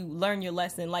feel like you learn your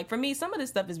lesson. Like for me, some of this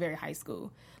stuff is very high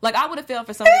school. Like I would have failed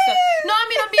for some of this stuff. No, I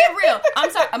mean, I'm being real.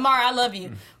 I'm sorry, Amara, I love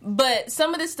you. But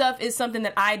some of this stuff is something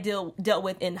that I dealt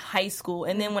with in high school.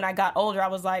 And then when I got older, I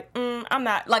was like, I'm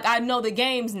not, like I know the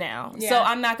games now. Yeah. So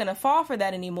I'm not going to fall for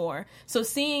that anymore. So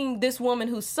seeing this woman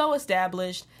who's so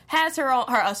established, has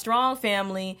a strong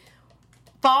family,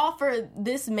 fall for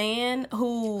this man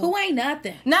who ain't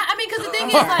nothing. not. I mean, because the thing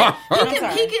is,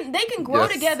 like, they can grow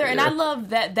Yes, together, and yeah. I love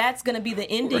that. That's going to be the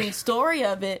ending story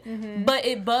of it. But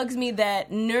it bugs me that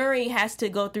Nuri has to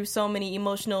go through so many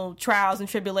emotional trials and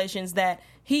tribulations that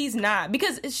he's not.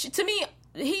 Because to me,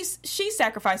 she's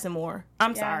sacrificing more.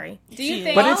 I'm sorry. Do you She think?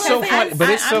 is. But it's so funny- but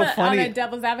it's so funny. I'm a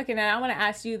devil's advocate, and I want to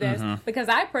ask you this because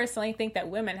I personally think that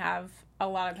women have a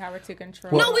lot of power to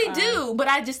control. No, we do, but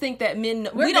I just think that men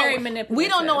We're very we manipulative.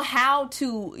 don't know how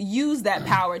to use that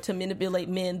power to manipulate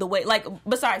men the way, like,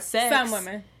 besides sex. Some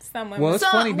women. Well, it's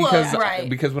funny right.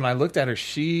 because when I looked at her,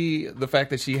 the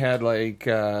fact that she had like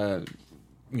the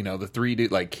three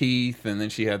dude like Keith, and then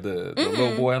she had the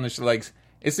little boy on the like.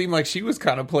 It seemed like she was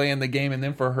kind of playing the game, and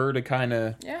then for her to kind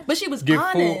of But she was get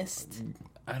honest.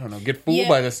 get fooled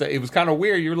by this. It was kind of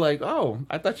weird. You're like, oh,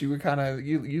 I thought you were kind of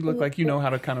you look like you know how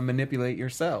to kind of manipulate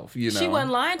yourself. You know, She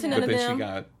wasn't lying to none but of then them. she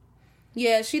got.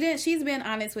 Yeah, she didn't. She's been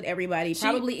honest with everybody,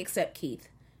 probably except Keith.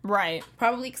 Right.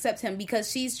 Probably except him because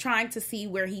she's trying to see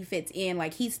where he fits in.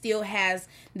 Like he still has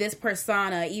this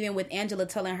persona, even with Angela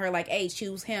telling her like, "Hey,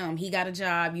 choose him. He got a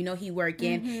job. You know, he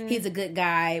working. He's a good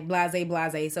guy. Blase,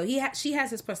 blase." So she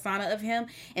has this persona of him,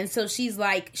 and so she's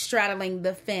like straddling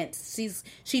the fence.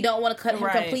 She don't want to cut him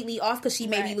Right. completely off because she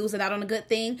may be losing out on a good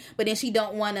thing, but then she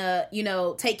don't want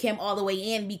to take him all the way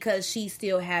in because she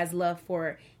still has love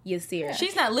for Yasir.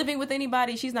 She's not living with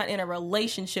anybody. She's not in a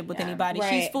relationship with anybody. right.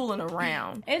 She's fooling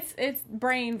around. It's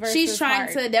brain versus She's trying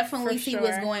heart, to definitely see sure.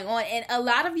 what's going on. And a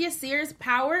lot of Yasir's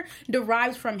power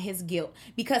derives from his guilt,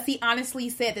 because he honestly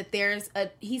said that there's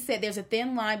a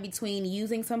thin line between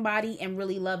using somebody and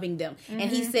really loving them. And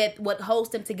he said what holds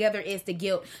them together is the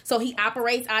guilt. So he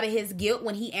operates out of his guilt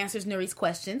when he answers Nuri's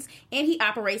questions, and he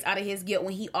operates out of his guilt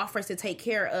when he offers to take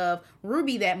care of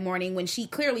Ruby that morning when she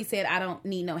clearly said, I don't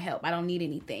need no help. I don't need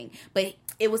anything. But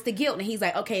it was the guilt. And he's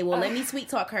like, okay, well, let me sweet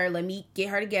talk her. Let me get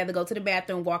her together, go to the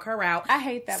bathroom, walk her out. I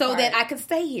hate that so part. that I could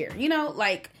stay here. You know,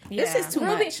 like, this is too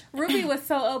much. Ruby was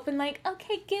so open, like,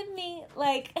 okay, give me,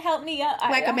 like, help me up.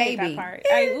 Like a I hate baby. that part.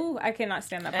 I cannot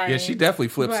stand that part. Yeah, she definitely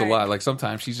flips a Right. lot. Like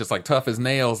sometimes she's just like tough as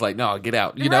nails. Like, no, get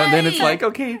out. You know, and then it's like,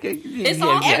 okay, It's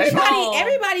all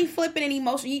Everybody flipping and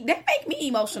emotional. They make me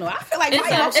emotional. I feel like It's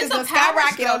my a- emotions it's a will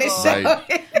skyrocket on this show.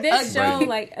 Right. This show,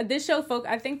 Right. this show,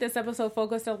 I think this episode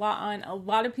focused a lot on a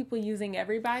lot of people using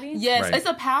everybody. Yes, Right. it's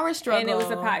a power struggle. And it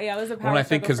was a power. Yeah, it was a power. Well, I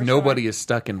think because because nobody is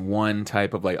stuck in one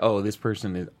type of like, oh, this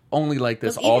person is only like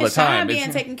this all the Even Sean time. being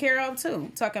It's- taken care of too.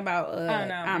 Talking about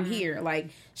no. I'm here. Like,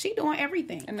 she doing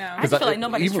everything. No, I just feel like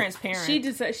nobody's even-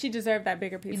 transparent. she deserved that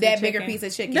bigger piece. That of bigger chicken. piece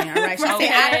of chicken. All right.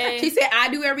 Okay. She said, I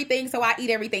do everything, so I eat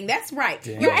everything. That's right.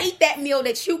 You eat that meal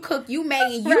that you cook, you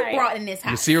made, and you Right. brought in this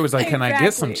house. Yasir was like, can I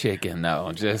get some Exactly. chicken?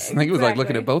 No, just he was like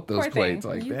looking at both those Poor plates,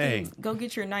 thing. like, You dang. can go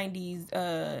get your 90s,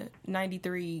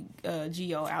 93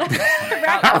 Geo out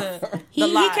the He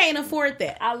lot. can't afford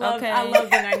that. I love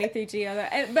the 93 Geo.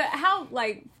 But how,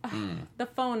 like, the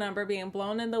phone number being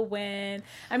blown in the wind.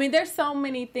 I mean, there's so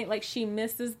many things. Like, she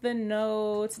misses the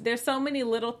notes. There's so many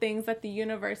little things that the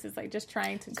universe is, like, just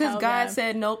trying to tell Because God them.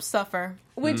 said, nope, suffer.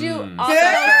 Would you also Suffer.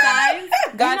 those signs?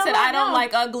 God You know said, what? I don't No.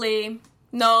 like ugly.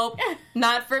 Nope,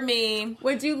 not for me.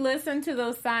 Would you listen to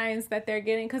those signs that they're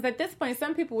getting? Because at this point,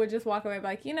 some people would just walk away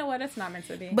like, you know what, it's not meant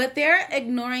to be. But they're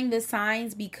ignoring the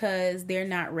signs because they're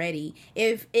not ready.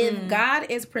 If God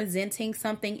is presenting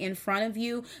something in front of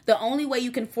you, the only way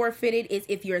you can forfeit it is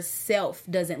if yourself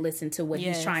doesn't listen to what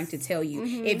he's trying to tell you.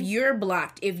 If you're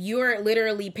blocked, if you're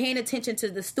literally paying attention to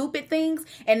the stupid things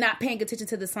and not paying attention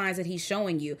to the signs that he's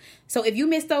showing you. So if you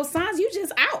miss those signs, you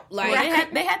just out. Like, Well,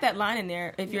 they had that line in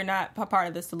there. If you're not part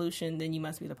of the solution, then you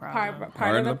must be the problem.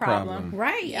 part of the problem.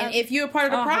 right. And if you're a part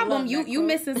of the I problem, love you that you quote.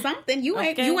 missing something. You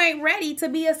ain't ready to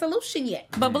be a solution yet.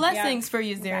 But blessings for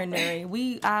you, Zara and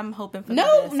Mary. I'm hoping for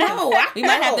No, the best. no, We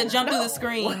might have to jump through the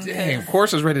screen. Dang, of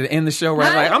course, I was ready to end the show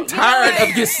right. Like, I'm tired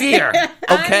of Yasir.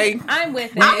 Okay, I'm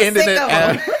with we it. ended sick it of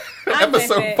at them. I'm with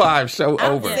episode it. 5. Show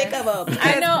over. Sick of them.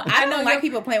 I know like you're-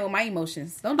 people playing with my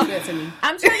emotions. Don't do that to me.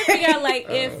 I'm trying to figure out like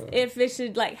if it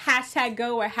should like hashtag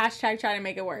go or hashtag try to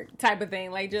make it work type of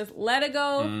thing. Like just let it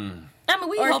go. I mean,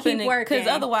 we Or hoping keep working. because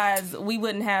otherwise we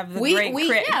wouldn't have the We- great we-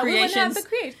 Yeah, we wouldn't have creations. the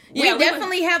creation. We Yeah, we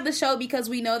definitely have the show because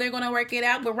we know they're going to work it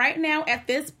out. But right now, at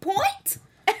this point,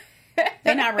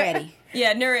 they're not ready,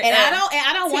 Yeah, Nuri, and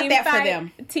I don't want that for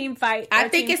them. Team fight. I or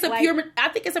think team it's a flight. I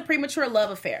think it's a premature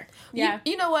love affair. Yeah.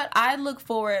 You know what? I look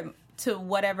forward to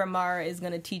whatever Mara is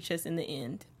going to teach us in the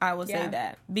end. I will say Yeah.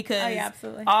 that because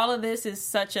absolutely. all of this is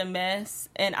such a mess,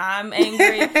 and I'm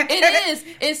angry. It is.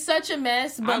 It's such a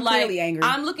mess, but I'm like clearly angry.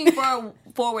 I'm looking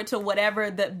forward to whatever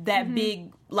that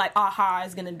big like aha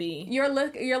is going to be. You're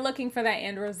looking for that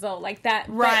end result like that.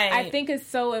 But Right. I think it's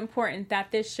so important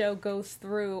that this show goes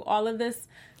through all of this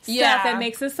stuff Yeah. that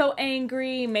makes us so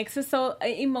angry, makes us so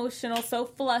emotional, so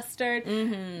flustered,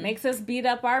 makes us beat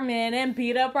up our men and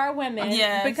beat up our women.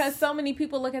 Yes. Because so many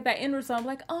people look at that end result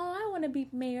like, oh, I want to be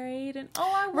married and oh,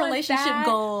 I want Relationship that.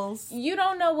 goals. You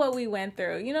don't know what we went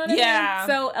through. You know what I Yeah.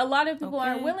 mean? So a lot of people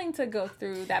aren't Okay. willing to go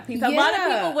through that piece. A lot of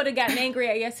Yeah. people would have gotten angry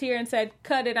at Yasir and said,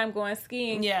 cut it, I'm going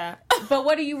skiing. Yeah. But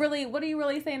what are you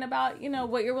really saying about,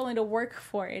 what you're willing to work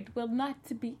for? It will not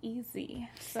to be easy.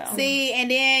 So See,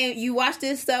 and then you watch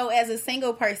this show as a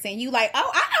single person. You like,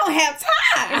 oh, I don't have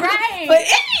time Right. for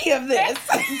any of this.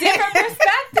 different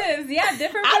perspectives. Yeah,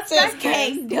 different I perspectives. just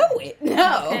can't do it.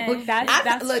 No. Okay,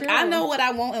 that's look, true. I know what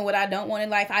I want and what I don't want in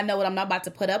life. I know what I'm not about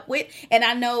to put up with. And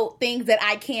I know things that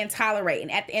I can tolerate.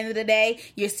 And at the end of the day,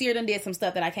 Yasir done did some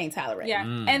stuff that I can't tolerate. Yeah,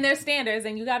 and there's standards,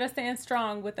 and you got to stand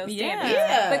strong with those Yeah. standards.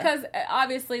 Yeah. Because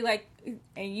obviously, like,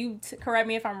 and you correct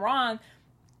me if I'm wrong,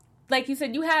 like you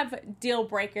said, you have deal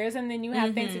breakers, and then you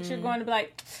have things that you're going to be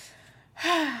like,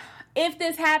 if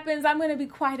this happens, I'm going to be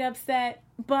quite upset,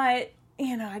 but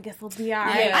I guess we'll be all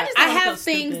right. Yeah. I have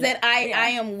things that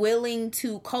I am willing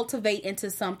to cultivate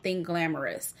into something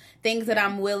glamorous. Things that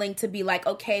I'm willing to be like,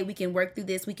 okay, we can work through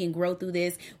this. We can grow through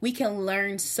this. We can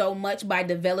learn so much by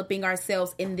developing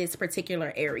ourselves in this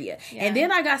particular area. Yeah. And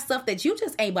then I got stuff that you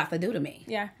just ain't about to do to me.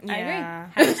 Yeah, I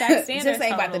agree. Hashtag standards. Just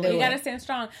ain't about to do it. You gotta stand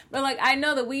strong. But like, I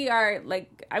know that we are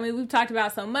like, I mean, we've talked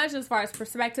about so much as far as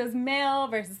perspectives, male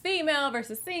versus female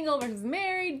versus single versus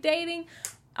married, dating,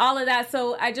 all of that.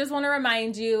 So I just want to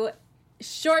remind you,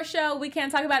 short show, we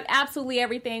can't talk about absolutely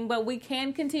everything, but we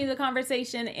can continue the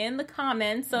conversation in the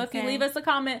comments. So if you leave us a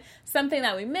comment, something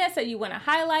that we missed that you want to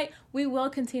highlight, we will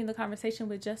continue the conversation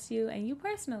with just you and you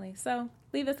personally. So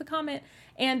leave us a comment.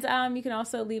 And you can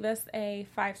also leave us a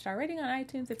 5-star rating on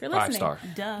iTunes if you're listening. 5-star.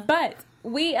 Duh. But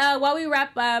we, while we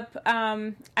wrap up,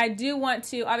 I do want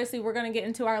to, obviously we're going to get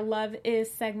into our Love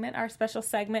Is segment, our special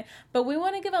segment, but we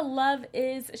want to give a Love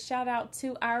Is shout out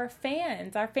to our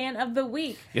fans, our fan of the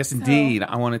week. Yes, indeed.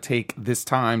 I want to take this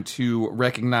time to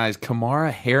recognize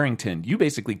Kamara Harrington. You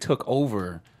basically took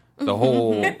over the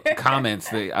whole comments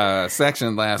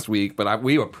section last week, but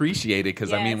we appreciate it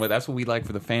because I mean, that's what we like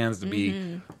for the fans to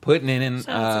be putting in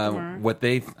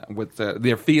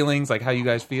their feelings, like how you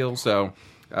guys feel. So,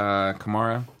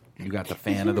 Kamara, you got the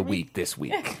fan of the week this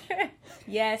week.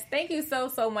 Yes, thank you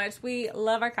so much. We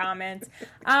love our comments.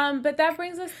 But that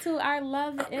brings us to our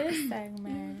Love Is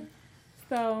segment.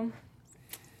 So,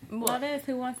 Love Is,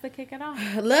 who wants to kick it off?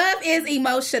 Love is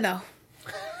emotional.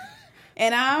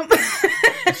 And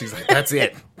she's like, that's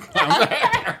it.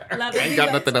 Love ain't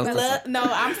got nothing else to say. No,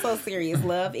 I'm so serious.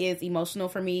 Love is emotional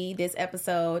for me this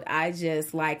episode. I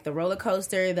just like the roller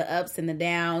coaster, the ups and the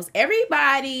downs.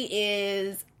 Everybody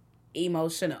is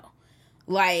emotional.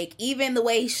 Like, even the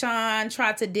way Sean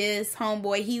tried to diss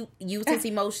homeboy, he used his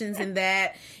emotions in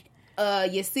that.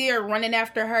 You see her running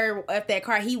after her at that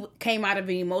car. He came out of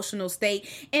an emotional state.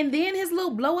 And then his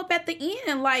little blow up at the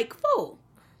end, like, fool,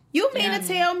 you mean to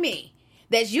tell me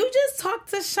that you just talked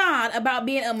to Sean about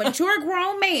being a mature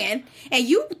grown man and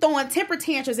you throwing temper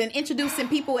tantrums and introducing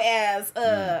people as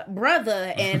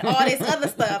brother and all this other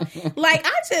stuff? Like,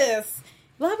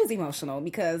 love is emotional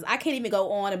because I can't even go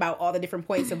on about all the different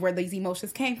points of where these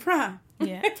emotions came from.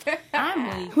 Yeah.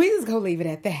 I'm weak. We just go leave it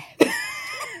at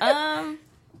that.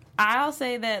 I'll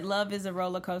say that love is a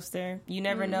roller coaster. You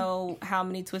never know how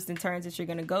many twists and turns that you're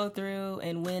going to go through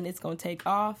and when it's going to take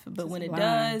off. But when it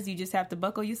does, you just have to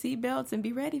buckle your seatbelts and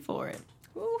be ready for it.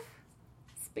 Oof.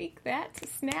 Speak that to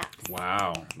snaps.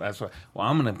 Wow. That's what. Well,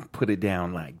 I'm going to put it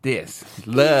down like this.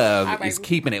 Love is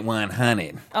keeping it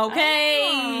 100.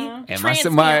 Okay. And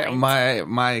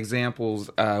my examples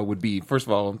would be, first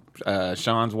of all,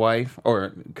 Sean's wife,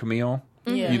 or Camille.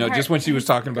 Yeah. You know, just when she was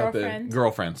talking about the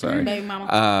girlfriend, sorry. Baby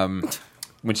mama.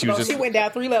 When she was just... She went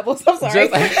down 3 levels. I'm sorry.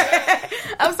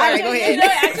 I'm sorry, go ahead.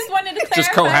 I just wanted to clarify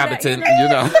just cohabitant, that, you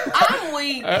know. I'm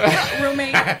weak.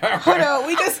 Roommate. Hold on,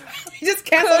 we just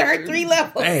canceled her 3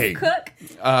 levels. Hey. Cook.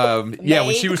 Yeah,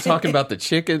 when she was talking about the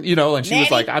chicken, you know, and she was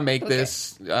Nanny. like, I make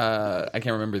this, I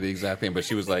can't remember the exact thing, but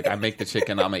she was like, I make the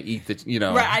chicken, I'm going to eat the, you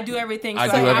know. Right, I do everything. I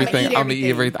so do everything. I'm gonna eat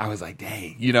everything. I was like,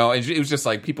 dang, you know, and it was just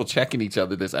like people checking each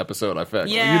other this episode, I felt.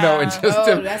 Yeah. You know, and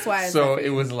just that's why. So it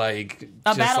was like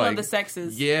a battle of the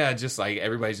sexes. Yeah, just like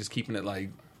everybody's just keeping it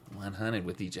like 100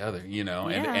 with each other, you know,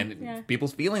 and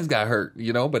people's feelings got hurt,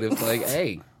 you know, but it's like,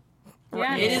 hey.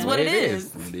 Yeah, it is what it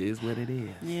is. It is what it is.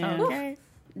 Yeah. Okay.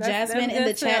 Jasmine in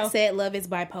the chat said love is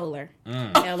bipolar.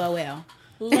 LOL.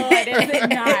 Lord, is it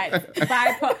not?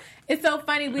 Bipolar. It's so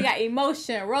funny. We got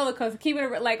emotion, roller coaster, keeping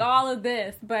it like all of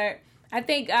this. But I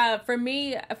think for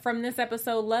me, from this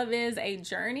episode, love is a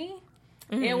journey.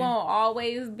 Mm-hmm. It won't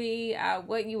always be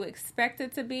what you expect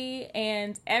it to be.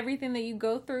 And everything that you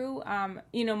go through,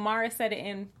 you know, Mara said it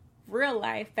in real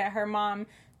life that her mom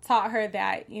taught her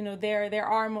that, you know, there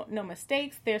are no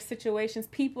mistakes. There's situations,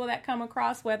 people that come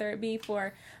across, whether it be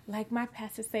for, like my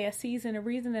pastor say, a season, a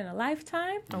reason, and a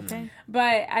lifetime. Okay.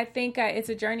 But I think it's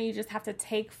a journey you just have to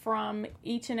take from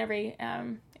each and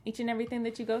everything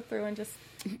that you go through and just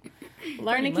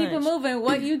learn and keep it moving.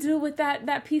 What you do with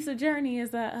that piece of journey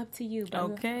is up to you. But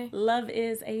okay. Love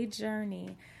is a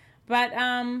journey. But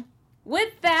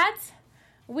with that,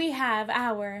 we have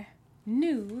our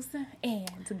news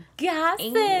and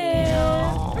gossip.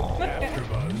 AfterBuzz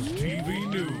TV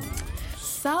News.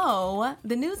 So,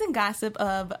 the news and gossip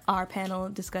of our panel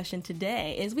discussion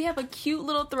today is we have a cute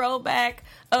little throwback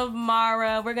of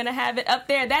Mara. We're gonna have it up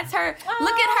there. That's her.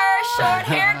 Look at her short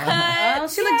haircut. Oh,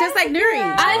 she looked just like Nuri.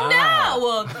 I know.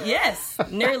 Well, yes,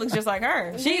 Nuri looks just like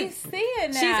her. We see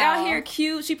it now. She's out here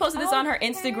cute. She posted this on her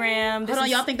Instagram. Hold on,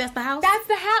 y'all think that's the house? That's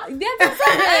the house. Yeah, that's what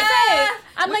I said.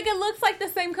 I'm like, it looks like the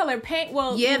same color paint.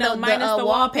 Well, yeah, minus the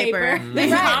wallpaper.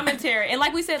 There's commentary. And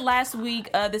like we said last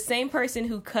week, the same person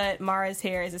who cut Mara's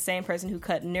hair is the same person who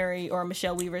cut Nuri or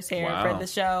Michelle Weaver's hair for the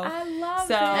show. I love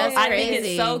so it. I think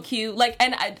it's so cute. Like,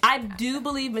 and I do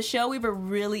believe Michelle Weaver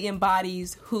really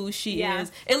embodies who she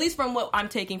is, at least from what I'm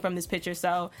taking from this picture.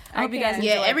 So I hope you guys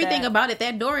enjoy everything that. about it.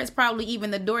 That door is probably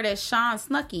even the door that Sean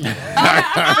snuck in.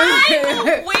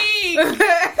 I'm weak.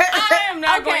 I am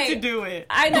not going to do it.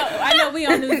 I know we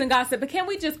on news and gossip, but can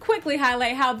we just quickly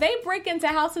highlight how they break into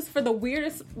houses for the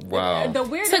weirdest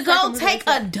to go take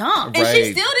a dump, and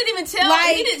she still didn't even tell.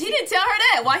 He didn't tell her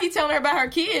that. Why he telling her about her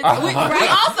kids?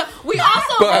 We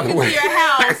also broke into your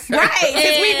house, right?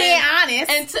 Since we being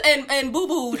honest, and boo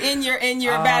booed in your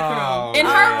bathroom, in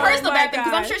her personal bathroom,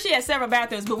 because I'm sure she has several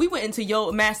bathrooms. But we went into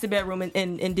your master bedroom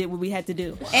and did what we had to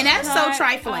do, and that's so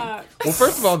trifling. Well,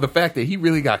 first of all, the fact that he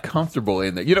really got comfortable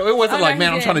in there. You know, it wasn't like,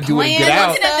 man, I'm trying to do it and get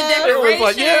out. It was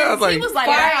like, he was like,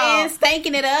 farting,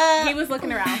 stanking it up. He was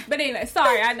looking around. But anyway,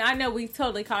 sorry, I know we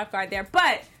totally caught off guard there,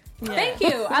 but thank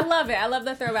you. I love it. I love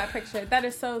the throwback picture. That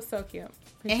is so cute.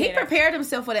 And he prepared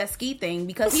himself for that ski thing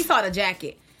because he saw the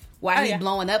jacket while he's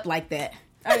blowing up like that.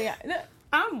 Oh yeah,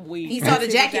 I'm weak. He saw the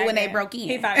jacket when they broke in.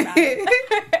 He thought about it.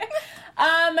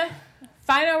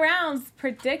 Final rounds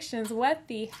predictions. What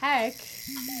the heck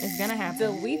is gonna happen?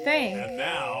 Do we think? And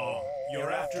now you're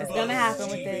AfterBuzz. It's gonna happen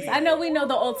with this. I know we know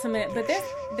the ultimate, but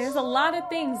there's a lot of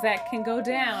things that can go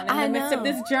down in the midst of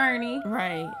this journey,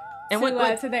 right? And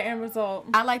to the end result.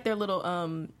 I like their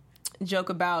little joke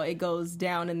about it goes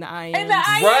down in the IM.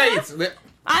 Right.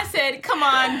 I said, come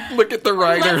on. Look at the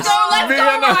writers. Let's go,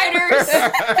 writers.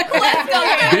 Let's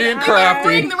go. Being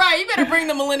crafty. You better bring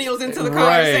the millennials into the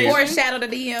conversation. Foreshadow the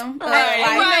DM.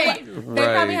 Right. They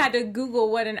probably had to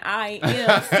Google what an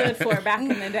IM stood for back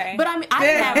in the day. But I mean, I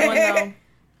didn't have one, though.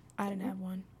 I didn't have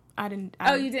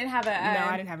one. You didn't have a... no,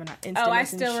 I didn't have an instant I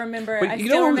message. still remember. I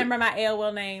still remember my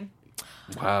AOL name.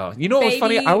 Wow. You know what was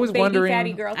funny? I was wondering.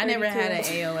 Fatty girl, I never had an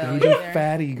AOL. Baby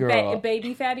fatty girl.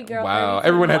 Baby fatty girl. Wow.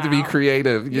 Everyone had to be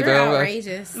creative. You're know?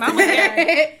 outrageous. My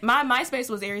MySpace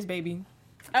was Aries Baby.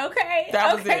 Okay.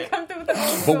 That was it. Come through with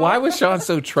the But why was Sean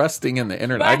so trusting in the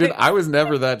internet? I was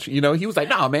never that. He was like,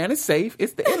 "No, man, it's safe.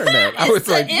 It's the internet." I was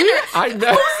like, I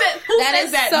know. Who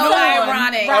says that? So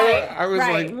ironic. I was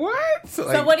like, what?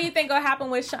 So what do you think will happen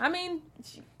with Sean? I mean,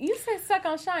 you said suck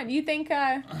on Sean. Do you think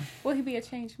will he be a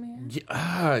changed man?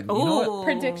 Yeah, you know what?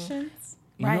 Predictions.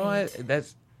 You know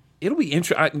what? It'll be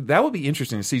interesting. That would be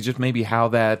interesting to see just maybe how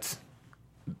that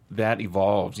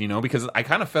evolves. Because I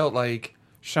kind of felt like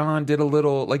Sean did a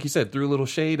little, like you said, threw a little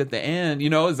shade at the end.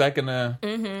 Is that gonna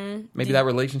maybe that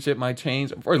relationship might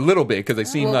change for a little bit because they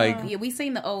seem we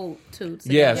seen the old too.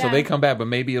 Yeah, so they come back, but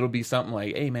maybe it'll be something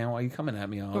like, "Hey man, why are you coming at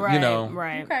me on?"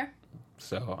 Right. Okay.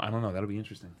 So I don't know. That'll be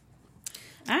interesting.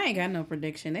 I ain't got no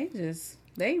prediction.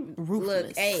 They Ruthless.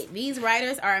 look. Hey, these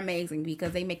writers are amazing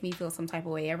because they make me feel some type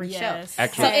of way every show. Actually,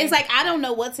 so it's like I don't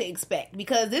know what to expect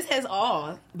because this has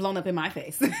all blown up in my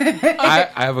face. I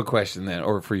have a question then,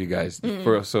 or for you guys.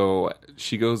 So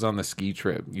she goes on the ski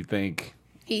trip. You think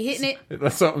he hitting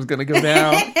it? Something's gonna go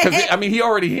down? Because he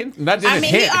already hit. He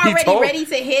already ready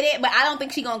to hit it, but I don't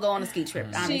think she's gonna go on a ski trip.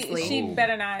 Honestly, she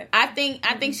better not. I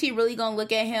think she really gonna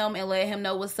look at him and let him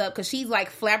know what's up because she's like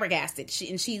flabbergasted.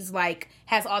 She's like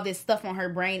has all this stuff on her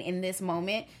brain in this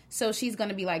moment, so she's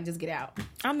gonna be like, just get out.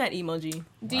 I'm that emoji.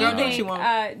 Do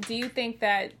you think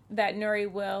that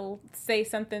Nuri will say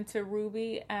something to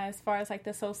Ruby as far as like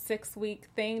this whole 6-week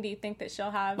thing? Do you think that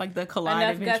she'll have like the collide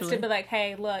enough eventually? guts to be like,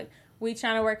 hey, look, we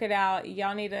trying to work it out.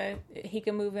 Y'all he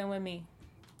can move in with me.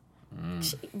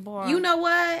 Boy. You know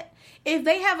what? If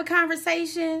they have a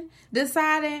conversation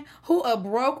deciding who a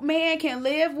broke man can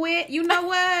live with, you know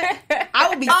what? I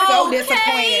would be so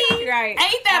disappointed. Right?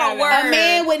 Ain't that a word? A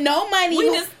man with no money.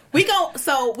 We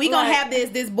gonna have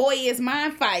this boy is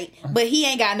mine fight, but he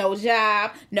ain't got no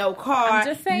job, no car,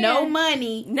 no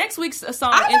money. Next week's intro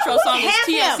song is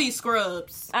TLC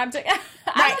Scrubs. I don't know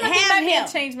if he might be a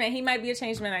changed man. He might be a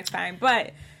changed man next time,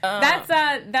 but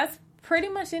that's pretty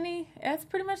much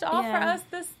all for us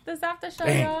this after show,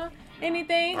 y'all.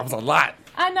 Anything? That was a lot.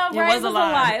 I know, right?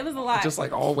 It was a lot. Just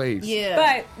like always. Yeah.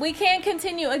 But we can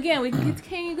continue. Again, we can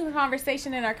continue the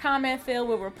conversation in our comment field.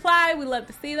 We'll reply. We love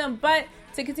to see them. But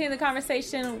to continue the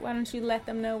conversation, why don't you let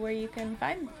them know where you can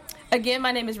find them? Again,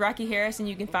 my name is Rocky Harris, and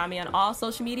you can find me on all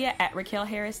social media at Raquel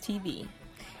Harris TV.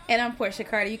 And I'm Portia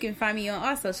Carter. You can find me on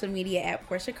all social media at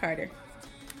Portia Carter.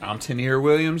 I'm Tanir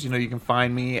Williams. You can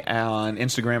find me on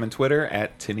Instagram and Twitter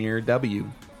at TanirW.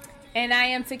 And I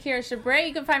am Takira Shabray.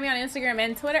 You can find me on Instagram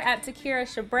and Twitter at Takira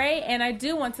Shabray. And I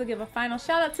do want to give a final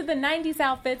shout out to the 90s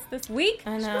outfits this week.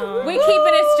 I know. We're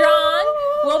keeping it strong.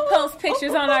 We'll post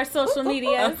pictures on our social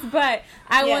medias. But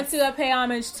I want to pay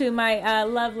homage to my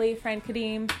lovely friend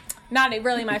Kadeem. Not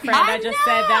really my friend, I just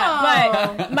said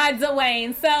that. But my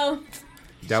Dwayne. So...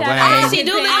 Dwayne. She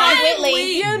do look like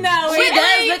Whitley. You know She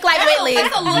does look like Whitley.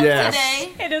 That's a look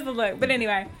today. It is a look. But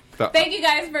anyway, thank you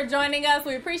guys for joining us.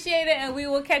 We appreciate it, and we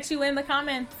will catch you in the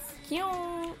comments.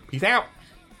 Peace out.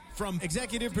 From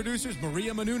executive producers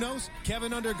Maria Menounos,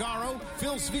 Kevin Undergaro,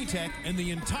 Phil Svitek, and the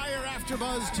entire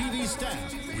AfterBuzz TV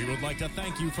staff, we would like to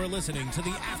thank you for listening to the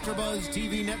AfterBuzz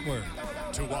TV network.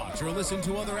 To watch or listen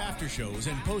to other after shows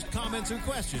and post comments or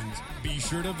questions, be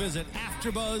sure to visit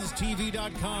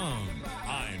AfterBuzzTV.com.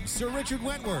 I'm Sir Richard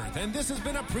Wentworth, and this has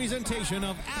been a presentation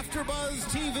of AfterBuzz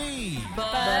TV.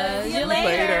 Buzz you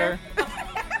later.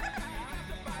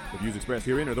 The views expressed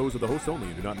herein are those of the hosts only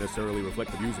and do not necessarily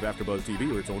reflect the views of AfterBuzz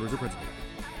TV or its owners or principals.